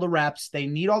get all the reps. They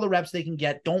need all the reps they can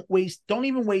get. Don't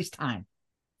even waste time.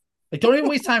 Like, don't even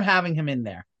waste time having him in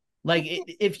there. Like,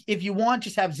 if you want,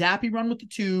 just have Zappy run with the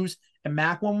twos and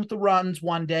Mac run with the runs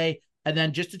one day. And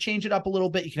then just to change it up a little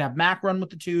bit, you can have Mac run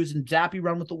with the twos and Zappy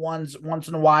run with the ones once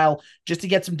in a while, just to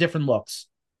get some different looks.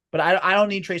 But I don't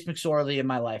need Trace McSorley in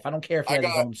my life. I don't care if he has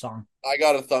his own song. I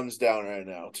got a thumbs down right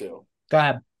now, too. Go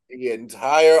ahead. The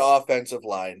entire offensive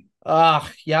line.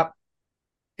 Yep.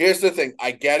 Here's the thing.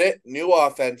 I get it. New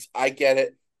offense. I get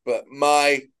it. But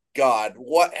my God,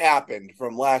 what happened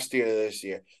from last year to this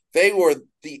year? They were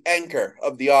the anchor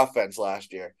of the offense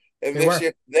last year. And this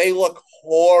year, they look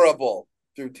horrible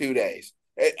through 2 days.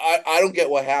 I don't get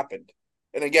what happened.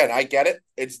 And again, I get it.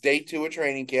 It's day 2 of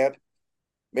training camp.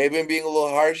 Maybe I'm being a little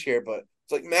harsh here, but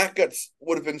it's like Matt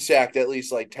would have been sacked at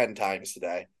least like 10 times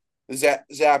today.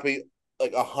 Zappy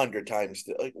like 100 times.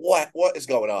 Like what is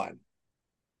going on?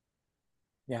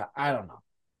 Yeah, I don't know.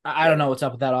 I don't know what's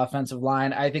up with that offensive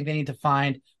line. I think they need to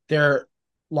find their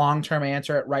long-term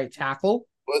answer at right tackle.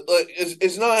 But like,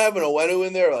 is not having Owenu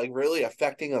in there like really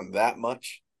affecting them that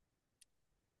much?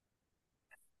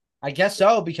 I guess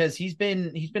so, because he's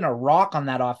been a rock on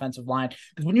that offensive line.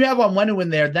 Because when you have Onwenu in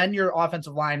there, then your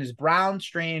offensive line is Brown,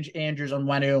 Strange, Andrews,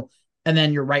 Onwenu, and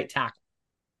then your right tackle.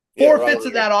 Four-fifths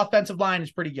of that offensive line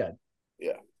is pretty good.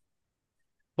 Yeah.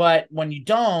 But when you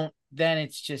don't, then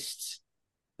it's just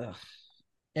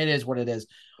it is what it is.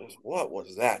 What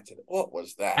was that today? What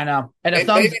was that? I know. And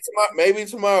maybe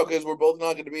tomorrow, because we're both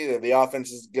not going to be there. The offense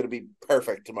is going to be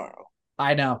perfect tomorrow.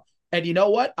 I know. And you know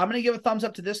what? I'm going to give a thumbs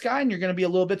up to this guy, and you're going to be a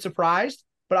little bit surprised,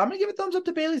 but I'm going to give a thumbs up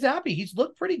to Bailey Zappi. He's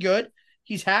looked pretty good.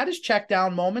 He's had his check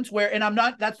down moments where, and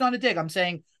that's not a dig. I'm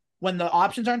saying when the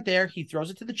options aren't there, he throws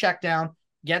it to the check down,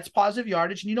 gets positive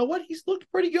yardage. And you know what? He's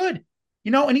looked pretty good,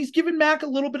 and he's given Mac a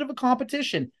little bit of a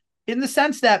competition in the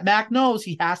sense that Mac knows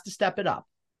he has to step it up.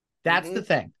 That's the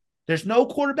thing. There's no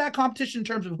quarterback competition in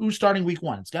terms of who's starting week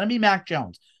 1. It's going to be Mac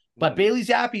Jones, but Bailey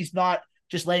Zappi's not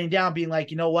just laying down, being like,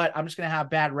 you know what? I'm just going to have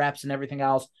bad reps and everything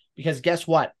else, because guess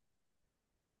what?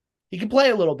 He can play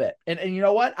a little bit. And you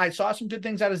know what? I saw some good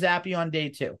things out of Zappy on day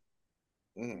 2.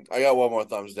 I got one more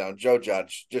thumbs down. Joe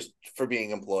Judge, just for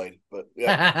being employed. But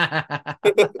yeah.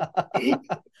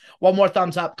 One more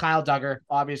thumbs up. Kyle Duggar,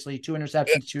 obviously 2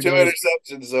 interceptions, 2 days. 2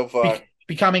 interceptions so far.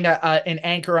 Becoming an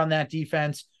anchor on that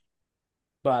defense.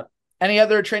 But any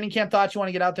other training camp thoughts you want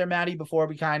to get out there, Maddie, before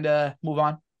we kind of move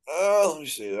on? Let me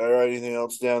see. Did I write anything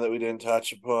else down that we didn't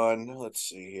touch upon? Let's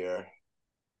see here.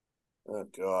 Oh,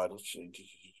 God. Let's see.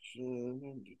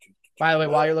 By the way,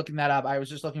 while you're looking that up, I was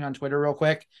just looking on Twitter real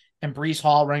quick, and Breece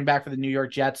Hall, running back for the New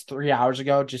York Jets 3 hours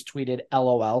ago, just tweeted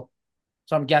LOL.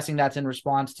 So I'm guessing that's in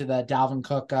response to the Dalvin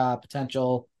Cook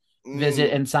potential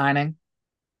visit and signing.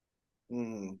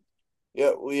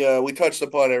 Yeah, we touched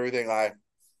upon everything I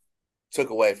took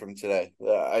away from today.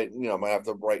 I might have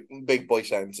to write big boy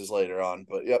sentences later on,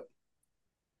 but yep.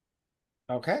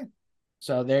 Okay.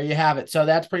 So there you have it. So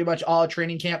that's pretty much all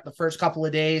training camp the first couple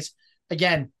of days.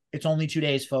 Again, it's only 2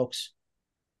 days, folks.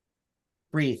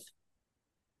 Breathe.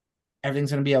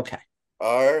 Everything's going to be okay.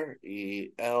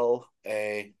 RELAX.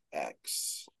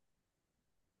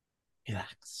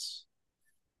 Relax.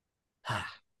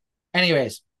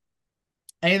 Anyways,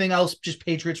 anything else just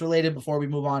Patriots related before we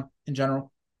move on in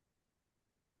general?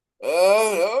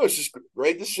 No, it's just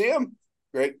great to see him.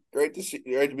 Great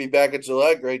to be back at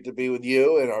Gillette. Great to be with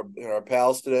you and our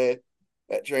pals today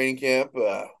at training camp.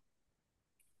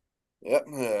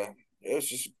 It was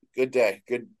just Good day.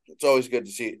 Good. It's always good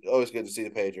to see. Always good to see the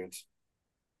Patriots.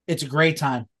 It's a great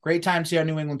time. Great time to see our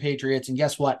New England Patriots. And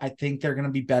guess what? I think they're going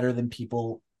to be better than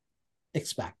people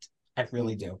expect. I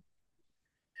really do.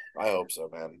 I hope so,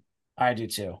 man. I do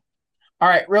too. All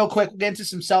right, real quick, we'll get into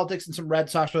some Celtics and some Red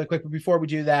Sox really quick. But before we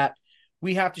do that,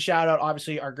 we have to shout out,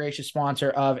 obviously, our gracious sponsor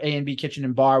of A&B Kitchen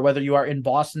and Bar. Whether you are in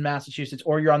Boston, Massachusetts,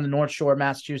 or you're on the North Shore,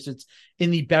 Massachusetts,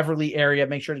 in the Beverly area,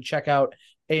 make sure to check out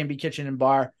A&B Kitchen and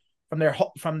Bar. From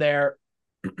their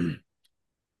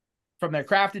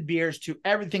crafted beers to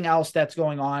everything else that's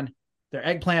going on, their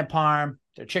eggplant parm,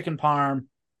 their chicken parm,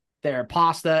 their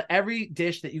pasta, every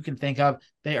dish that you can think of,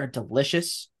 they are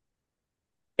delicious.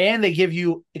 And they give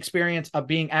you experience of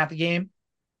being at the game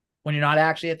when you're not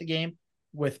actually at the game,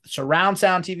 with surround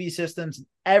sound TV systems,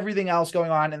 everything else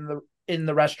going on in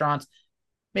the restaurants.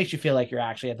 Makes you feel like you're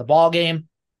actually at the ball game.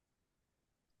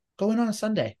 Go in on a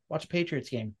Sunday, watch a Patriots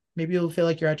game. Maybe you'll feel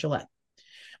like you're at Gillette.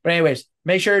 But anyways,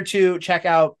 make sure to check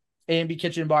out A&B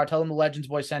Kitchen and Bar. Tell them the Legends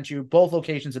Boy sent you. Both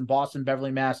locations in Boston,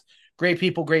 Beverly, Mass. Great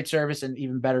people, great service, and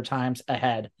even better times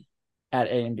ahead at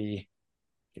A&B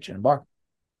Kitchen and Bar.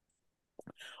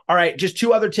 All right, just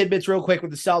two other tidbits real quick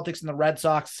with the Celtics and the Red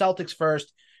Sox. Celtics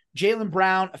first. Jaylen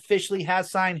Brown officially has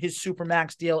signed his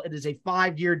Supermax deal. It is a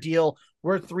 5-year deal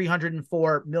worth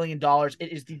 $304 million.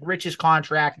 It is the richest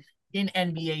contract in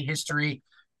NBA history.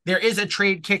 There is a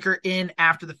trade kicker in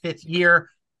after the 5th year,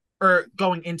 or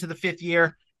going into the 5th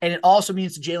year. And it also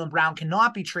means that Jaylen Brown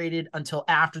cannot be traded until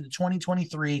after the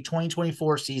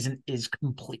 2023-2024 season is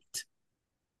complete.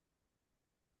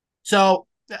 So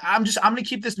I'm going to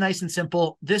keep this nice and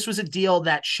simple. This was a deal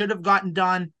that should have gotten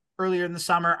done earlier in the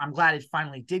summer. I'm glad it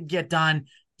finally did get done.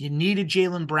 You needed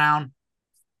Jaylen Brown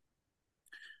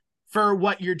for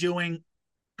what you're doing.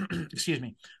 Excuse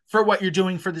me, for what you're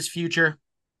doing for this future.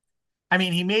 I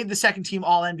mean, he made the second team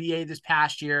All-NBA this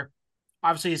past year.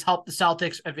 Obviously, he's helped the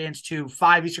Celtics advance to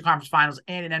 5 Eastern Conference Finals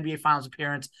and an NBA Finals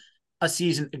appearance a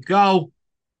season ago.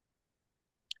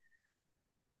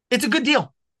 It's a good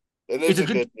deal. It is a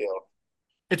good deal.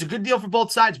 It's a good deal for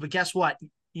both sides, but guess what?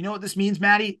 You know what this means,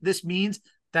 Maddie? This means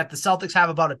that the Celtics have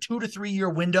about a 2 to 3 year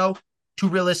window to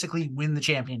realistically win the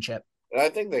championship. And I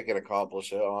think they can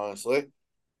accomplish it, honestly.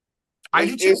 I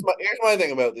do too. Here's my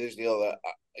thing about this deal that,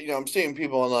 I'm seeing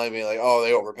people online being like, oh,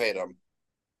 they overpaid him.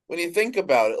 When you think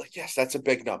about it, like, yes, that's a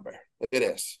big number. It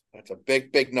is. That's a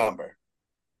big, big number.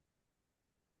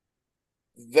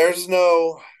 The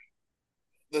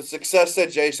success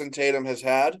that Jason Tatum has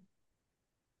had,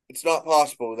 it's not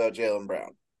possible without Jaylen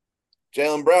Brown.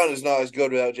 Jaylen Brown is not as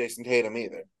good without Jason Tatum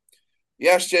either.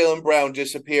 Yes, Jaylen Brown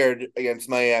disappeared against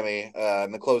Miami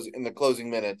in the closing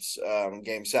minutes,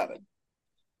 Game 7.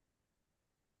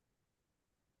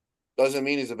 Doesn't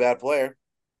mean he's a bad player.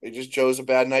 He just chose a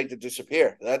bad night to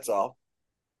disappear. That's all.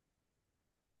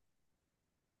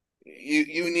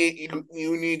 You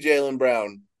need Jaylen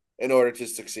Brown in order to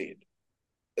succeed.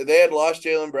 If they had lost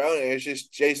Jaylen Brown, and it's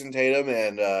just Jason Tatum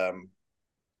and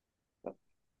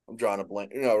I'm drawing a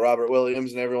blank. Robert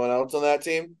Williams and everyone else on that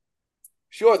team.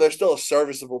 Sure, they're still a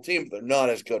serviceable team, but they're not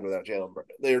as good without Jaylen Brown.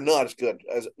 They're not as good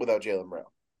as without Jaylen Brown.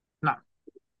 No.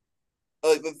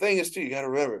 Like, the thing is, too, you got to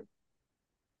remember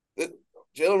that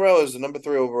Jaylen Brown was the number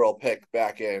 3 overall pick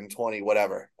back in 20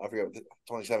 whatever. I forget,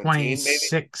 2017 maybe?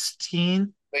 2016? I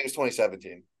think it was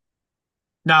 2017.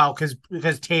 No,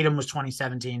 because Tatum was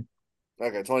 2017.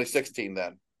 Okay, 2016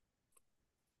 then.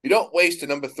 You don't waste a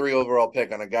number 3 overall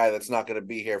pick on a guy that's not going to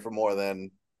be here for more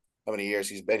than how many years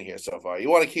he's been here so far. You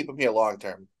want to keep him here long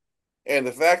term. And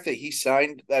the fact that he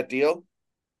signed that deal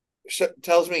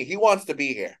tells me he wants to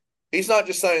be here. He's not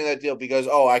just signing that deal because,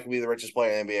 I can be the richest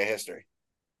player in NBA history.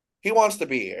 He wants to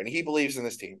be here, and he believes in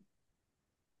this team.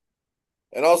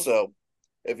 And also,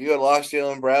 if you had lost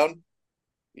Jaylen Brown,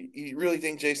 you really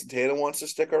think Jason Tatum wants to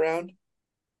stick around?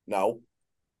 No.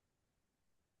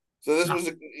 So this was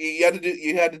you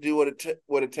had to do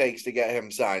what it takes to get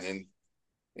him signed, and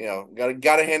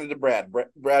got to hand it to Brad.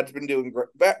 Brad's been doing great.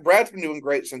 Brad's been doing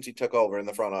great since he took over in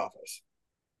the front office.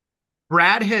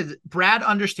 Brad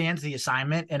understands the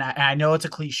assignment, and I know it's a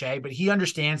cliche, but he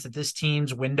understands that this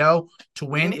team's window to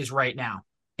win is right now.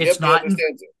 It's not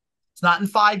in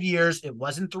 5 years. It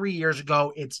wasn't 3 years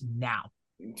ago. It's now.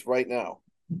 It's right now.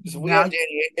 So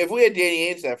if we had Danny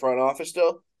Ainge in that front office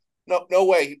still, no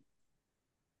way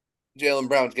Jaylen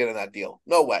Brown's getting that deal.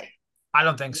 No way. I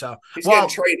don't think so. He's getting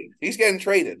traded. He's getting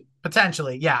traded.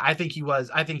 Potentially. Yeah, I think he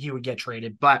was. I think he would get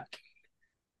traded. But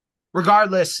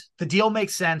regardless, the deal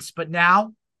makes sense. But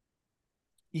now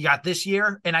you got this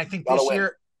year. And I think this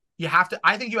year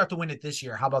I think you have to win it this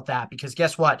year. How about that? Because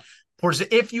guess what?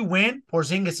 If you win,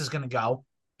 Porzingis is going to go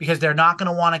because they're not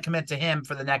going to want to commit to him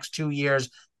for the next 2 years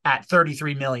at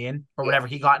 $33 million or whatever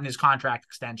he got in his contract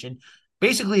extension.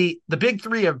 Basically, the big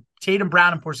three of Tatum,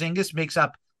 Brown, and Porzingis makes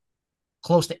up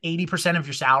close to 80% of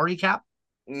your salary cap.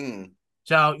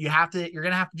 So you're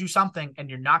going to have to do something, and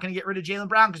you're not going to get rid of Jaylen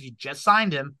Brown because you just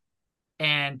signed him.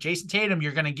 And Jason Tatum,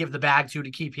 you're going to give the bag to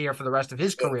keep here for the rest of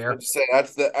his career. Say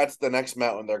that's the next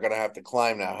mountain they're going to have to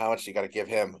climb now. How much you got to give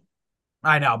him?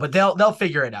 I know, but they'll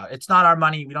figure it out. It's not our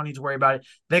money. We don't need to worry about it.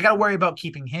 They got to worry about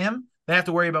keeping him. They have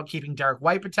to worry about keeping Derek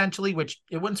White potentially, which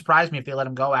it wouldn't surprise me if they let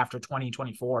him go after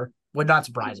 2024. Would not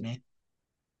surprise me.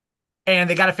 And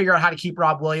they got to figure out how to keep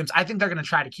Rob Williams. I think they're going to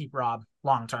try to keep Rob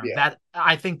long term. Yeah.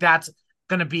 I think that's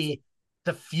going to be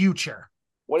the future.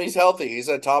 When he's healthy, he's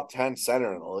a top 10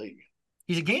 center in the league.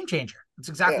 He's a game changer. That's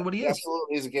exactly what he is.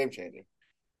 Absolutely, he's a game changer.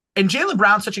 And Jaylen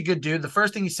Brown's such a good dude. The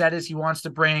first thing he said is he wants to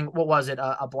bring, what was it,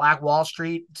 a Black Wall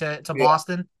Street to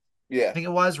Boston? Yeah. I think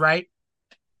it was, right?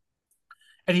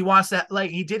 And he wants that, like,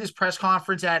 he did his press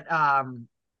conference at,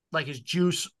 like, his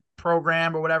juice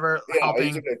program or whatever, helping.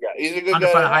 He's a good guy. He's a good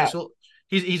guy. High school.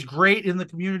 He's great in the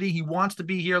community. He wants to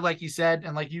be here, like he said.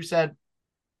 And like you said,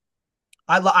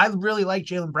 I really like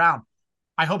Jaylen Brown.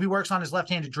 I hope he works on his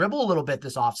left-handed dribble a little bit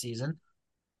this offseason.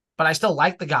 But I still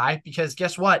like the guy because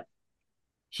guess what?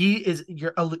 He is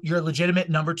your legitimate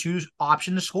number 2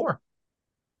 option to score.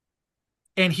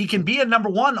 And he can be a number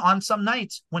 1 on some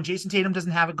nights when Jason Tatum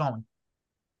doesn't have it going.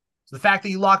 So the fact that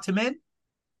you locked him in,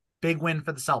 big win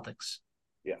for the Celtics.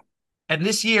 Yeah. And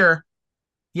this year,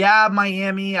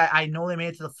 Miami, I know they made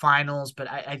it to the finals, but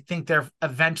I think they're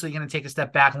eventually going to take a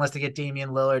step back unless they get Damian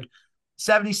Lillard.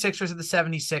 76ers are the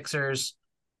 76ers.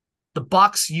 The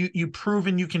Bucks, you've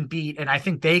proven you can beat, and I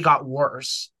think they got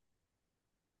worse.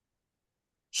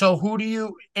 So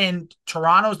and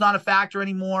Toronto's not a factor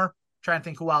anymore. I'm trying to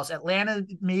think who else. Atlanta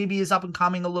maybe is up and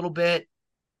coming a little bit.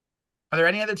 Are there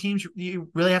any other teams you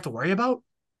really have to worry about?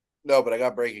 No, but I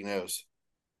got breaking news.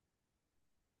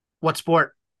 What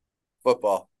sport?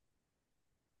 Football.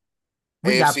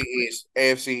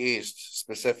 AFC East,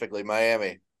 specifically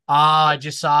Miami. Oh, I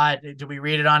just saw it. Did we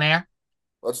read it on air?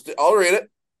 I'll read it.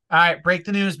 All right, break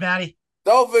the news, Matty.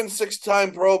 Dolphins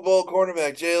 6-time Pro Bowl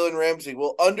cornerback Jalen Ramsey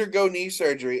will undergo knee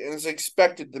surgery and is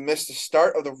expected to miss the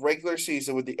start of the regular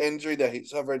season with the injury that he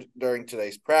suffered during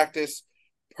today's practice.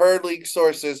 Per league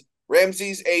sources,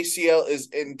 Ramsey's ACL is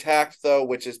intact, though,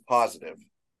 which is positive.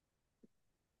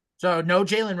 So no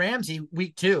Jalen Ramsey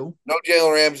week 2. No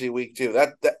Jalen Ramsey week 2.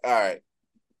 That all right.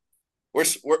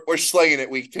 We're slinging it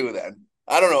week 2 then.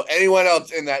 I don't know anyone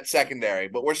else in that secondary,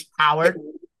 but we're Howard.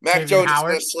 Mac Jones is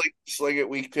going to sling it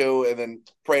week 2 and then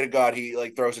pray to God he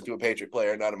throws it to a Patriot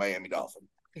player, not a Miami Dolphin.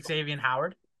 Xavier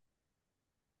Howard.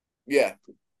 Yeah.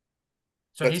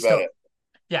 So that's about it.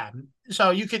 Yeah. So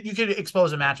you could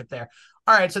expose a matchup there.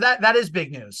 All right. So that is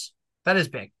big news. That is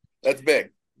big. That's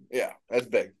big. Yeah, that's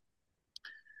big.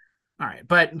 All right.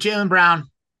 But Jaylen Brown,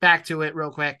 back to it real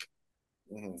quick.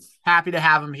 Mm-hmm. Happy to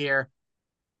have him here.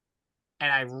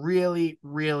 And I really,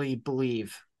 really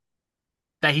believe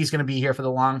that he's going to be here for the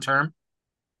long term.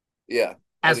 Yeah.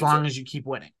 As long as you keep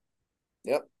winning.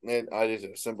 Yep. And I do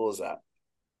too. Simple as that.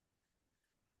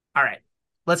 All right.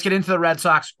 Let's get into the Red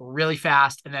Sox really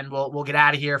fast, and then we'll get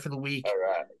out of here for the week. All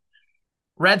right.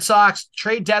 Red Sox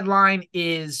trade deadline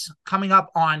is coming up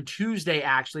on Tuesday,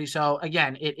 actually. So,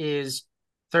 again, it is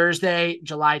Thursday,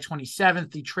 July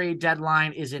 27th. The trade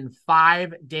deadline is in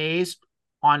 5 days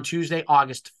on Tuesday,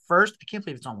 August 1st. I can't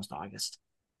believe it's almost August.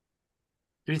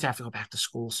 We need to have to go back to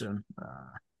school soon.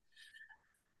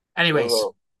 Anyways,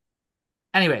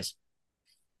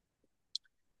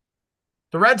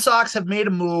 the Red Sox have made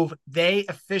a move. They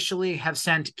officially have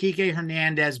sent Kike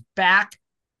Hernandez back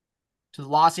to the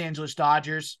Los Angeles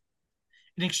Dodgers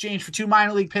in exchange for 2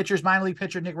 minor league pitchers, minor league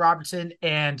pitcher Nick Robertson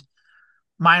and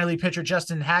minor league pitcher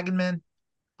Justin Hagenman,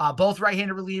 both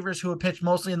right-handed relievers who have pitched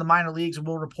mostly in the minor leagues and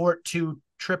will report to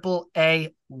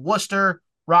Triple-A Worcester.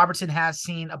 Robertson has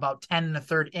seen about 10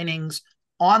 1/3 innings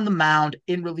on the mound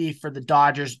in relief for the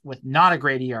Dodgers with not a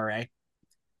great ERA.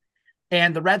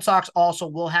 And the Red Sox also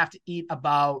will have to eat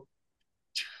about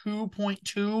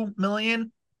 $2.2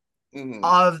 million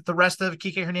of the rest of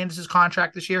Kike Hernandez's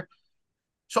contract this year.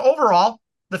 So overall,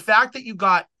 the fact that you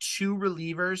got 2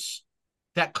 relievers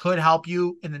that could help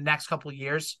you in the next couple of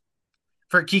years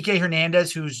for Kike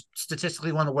Hernandez, who's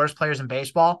statistically one of the worst players in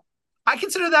baseball, I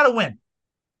consider that a win.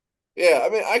 Yeah, I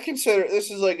mean, I consider this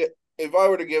is like if I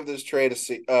were to give this trade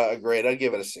a grade, I'd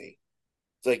give it a C.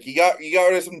 It's like you got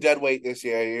rid of some dead weight this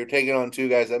year. You're taking on 2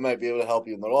 guys that might be able to help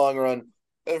you in the long run.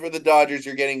 And for the Dodgers,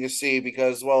 you're getting a C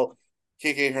because, well,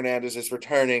 Kike Hernandez is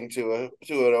returning to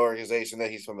an organization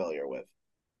that he's familiar with.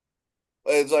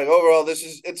 It's like overall,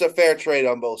 it's a fair trade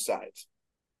on both sides.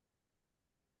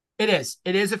 It is.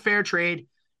 It is a fair trade.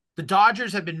 The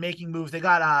Dodgers have been making moves. They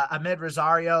got Ahmed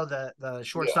Rosario, the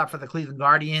shortstop for the Cleveland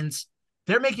Guardians.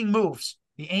 They're making moves.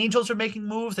 The Angels are making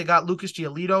moves. They got Lucas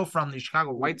Giolito from the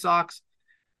Chicago White Sox.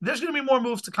 There's going to be more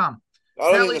moves to come.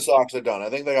 I don't think the Sox are done. I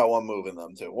think they got one move in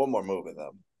them, too. One more move in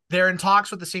them. They're in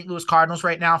talks with the St. Louis Cardinals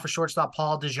right now for shortstop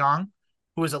Paul DeJong,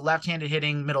 who is a left-handed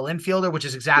hitting middle infielder, which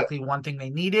is exactly one thing they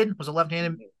needed, was a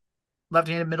left-handed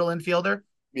middle infielder.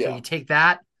 Yeah. So you take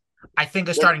that. I think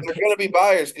they're going to be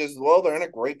buyers because, well, they're in a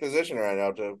great position right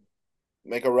now to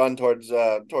make a run towards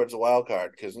the wild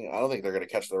card because I don't think they're going to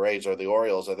catch the Rays or the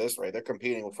Orioles at this rate. They're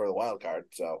competing for the wild card,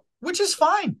 so which is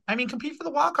fine. I mean, compete for the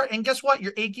wild card, and guess what?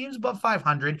 You're 8 games above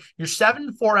 500. You're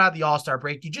 7-4 out of the All-Star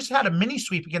break. You just had a mini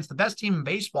sweep against the best team in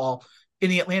baseball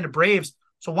in the Atlanta Braves.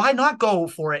 So why not go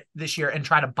for it this year and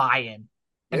try to buy in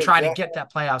and try to get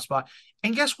that playoff spot?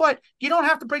 And guess what? You don't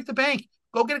have to break the bank.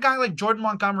 Go get a guy like Jordan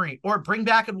Montgomery, or bring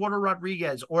back Eduardo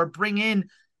Rodriguez, or bring in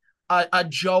a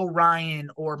Joe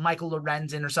Ryan or Michael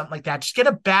Lorenzen or something like that. Just get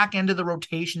a back end of the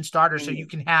rotation starter so you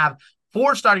can have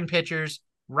 4 starting pitchers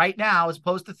right now as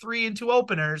opposed to 3 and 2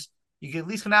 openers. You can at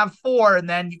least have 4, and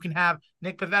then you can have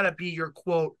Nick Pivetta be your,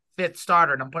 quote, 5th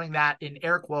starter. And I'm putting that in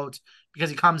air quotes because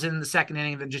he comes in the second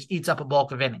inning and then just eats up a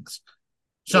bulk of innings.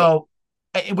 So,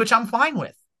 which I'm fine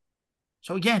with.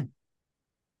 So, again,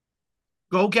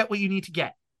 go get what you need to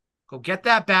get. Go get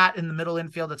that bat in the middle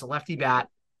infield that's a lefty bat,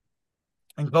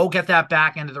 and go get that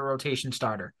back end of the rotation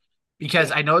starter.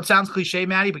 Because I know it sounds cliche,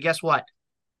 Maddie, but guess what?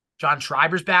 John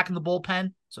Schreiber's back in the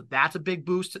bullpen, so that's a big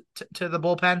boost to the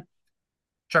bullpen.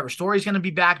 Trevor Story's going to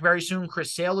be back very soon.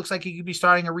 Chris Sale looks like he could be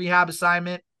starting a rehab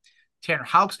assignment. Tanner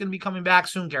Houck's going to be coming back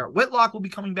soon. Garrett Whitlock will be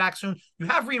coming back soon. You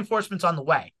have reinforcements on the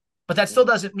way, but that still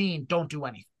doesn't mean don't do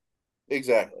anything.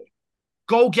 Exactly.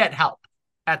 Go get help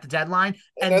at the deadline,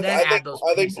 and then add those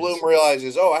pieces. I think Bloom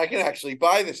realizes, I can actually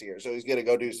buy this year, so he's going to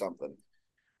go do something.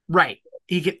 Right.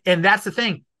 And that's the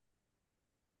thing.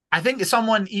 I think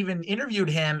someone even interviewed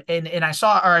him, and I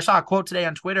saw a quote today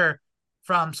on Twitter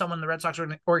from someone in the Red Sox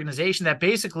organization that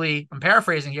basically, I'm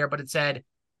paraphrasing here, but it said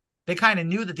they kind of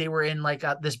knew that they were in like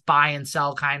this buy and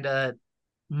sell kind of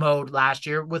mode last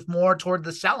year with more toward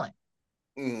the selling.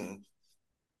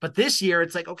 But this year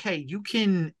it's like, okay, you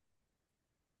can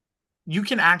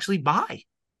actually buy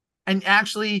and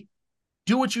actually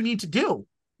do what you need to do.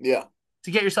 Yeah.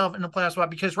 To get yourself in the playoff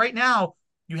spot, because right now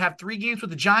you have 3 games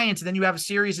with the Giants and then you have a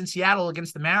series in Seattle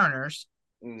against the Mariners.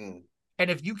 And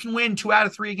if you can win 2 out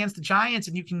of 3 against the Giants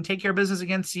and you can take care of business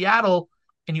against Seattle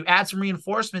and you add some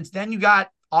reinforcements, then you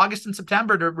got August and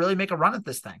September to really make a run at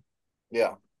this thing.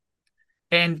 Yeah.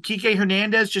 And Kike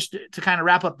Hernandez, just to kind of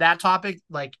wrap up that topic,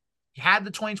 like he had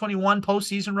the 2021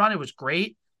 postseason run. It was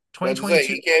great.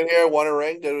 2022. He came here, won a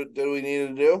ring. Did we need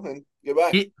to do? And goodbye.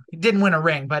 He didn't win a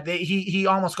ring, but he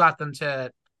almost got them to.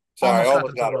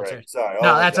 Almost got a ring.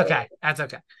 No, that's okay. That's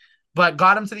okay. But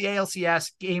got him to the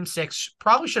ALCS Game 6.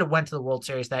 Probably should have went to the World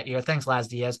Series that year. Thanks, Laz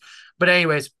Diaz. But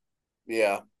anyways.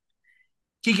 Yeah.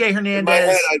 Kike Hernandez. In my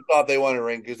head, I thought they won a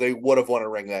ring because they would have won a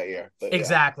ring that year. But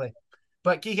exactly.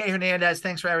 But Kike Hernandez,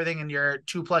 thanks for everything in your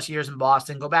 2+ years in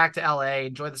Boston. Go back to LA,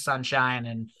 enjoy the sunshine,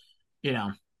 and,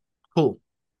 cool.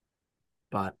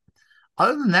 But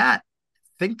other than that,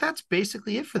 I think that's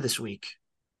basically it for this week.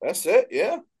 That's it,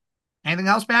 yeah. Anything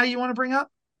else, Maddie, you want to bring up?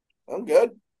 I'm good.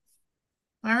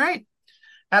 All right.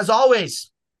 As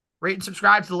always, rate and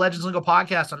subscribe to the Legends Lingo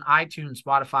podcast on iTunes,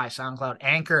 Spotify, SoundCloud,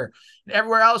 Anchor, and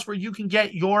everywhere else where you can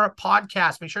get your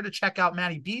podcast. Make sure to check out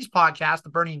Maddie B's podcast, the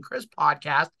Bernie and Chris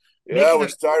podcast. Yeah, we're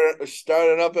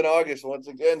starting up in August once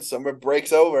again. Summer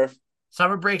breaks over.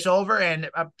 Summer breaks over, and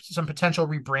some potential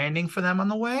rebranding for them on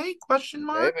the way? Question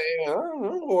mark. Maybe, I don't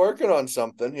know. We're working on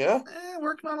something. Yeah,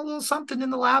 working on a little something in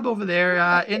the lab over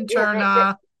there.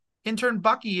 Intern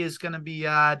Bucky is going to be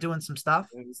doing some stuff.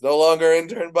 He's no longer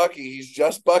intern Bucky. He's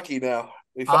just Bucky now.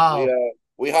 We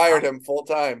hired him full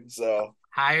time. So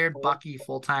hired Bucky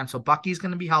full time. So Bucky's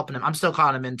going to be helping him. I'm still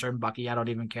calling him intern Bucky. I don't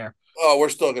even care. Oh, we're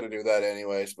still going to do that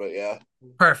anyways. But yeah,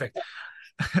 perfect.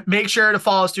 Make sure to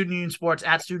follow Student Union Sports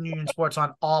at Student Union Sports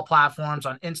on all platforms,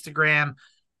 on Instagram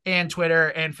and Twitter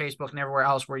and Facebook and everywhere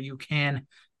else where you can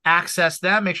access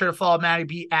them. Make sure to follow Matty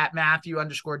B at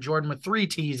Matthew_Jordan with 3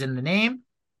 T's in the name.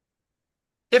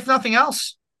 If nothing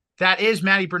else, that is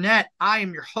Maddie Burnett. I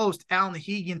am your host, Alan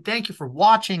Nahegan. Thank you for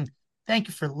watching. Thank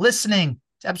you for listening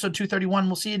to episode 231.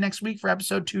 We'll see you next week for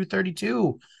episode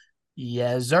 232.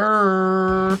 Yes,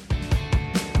 sir.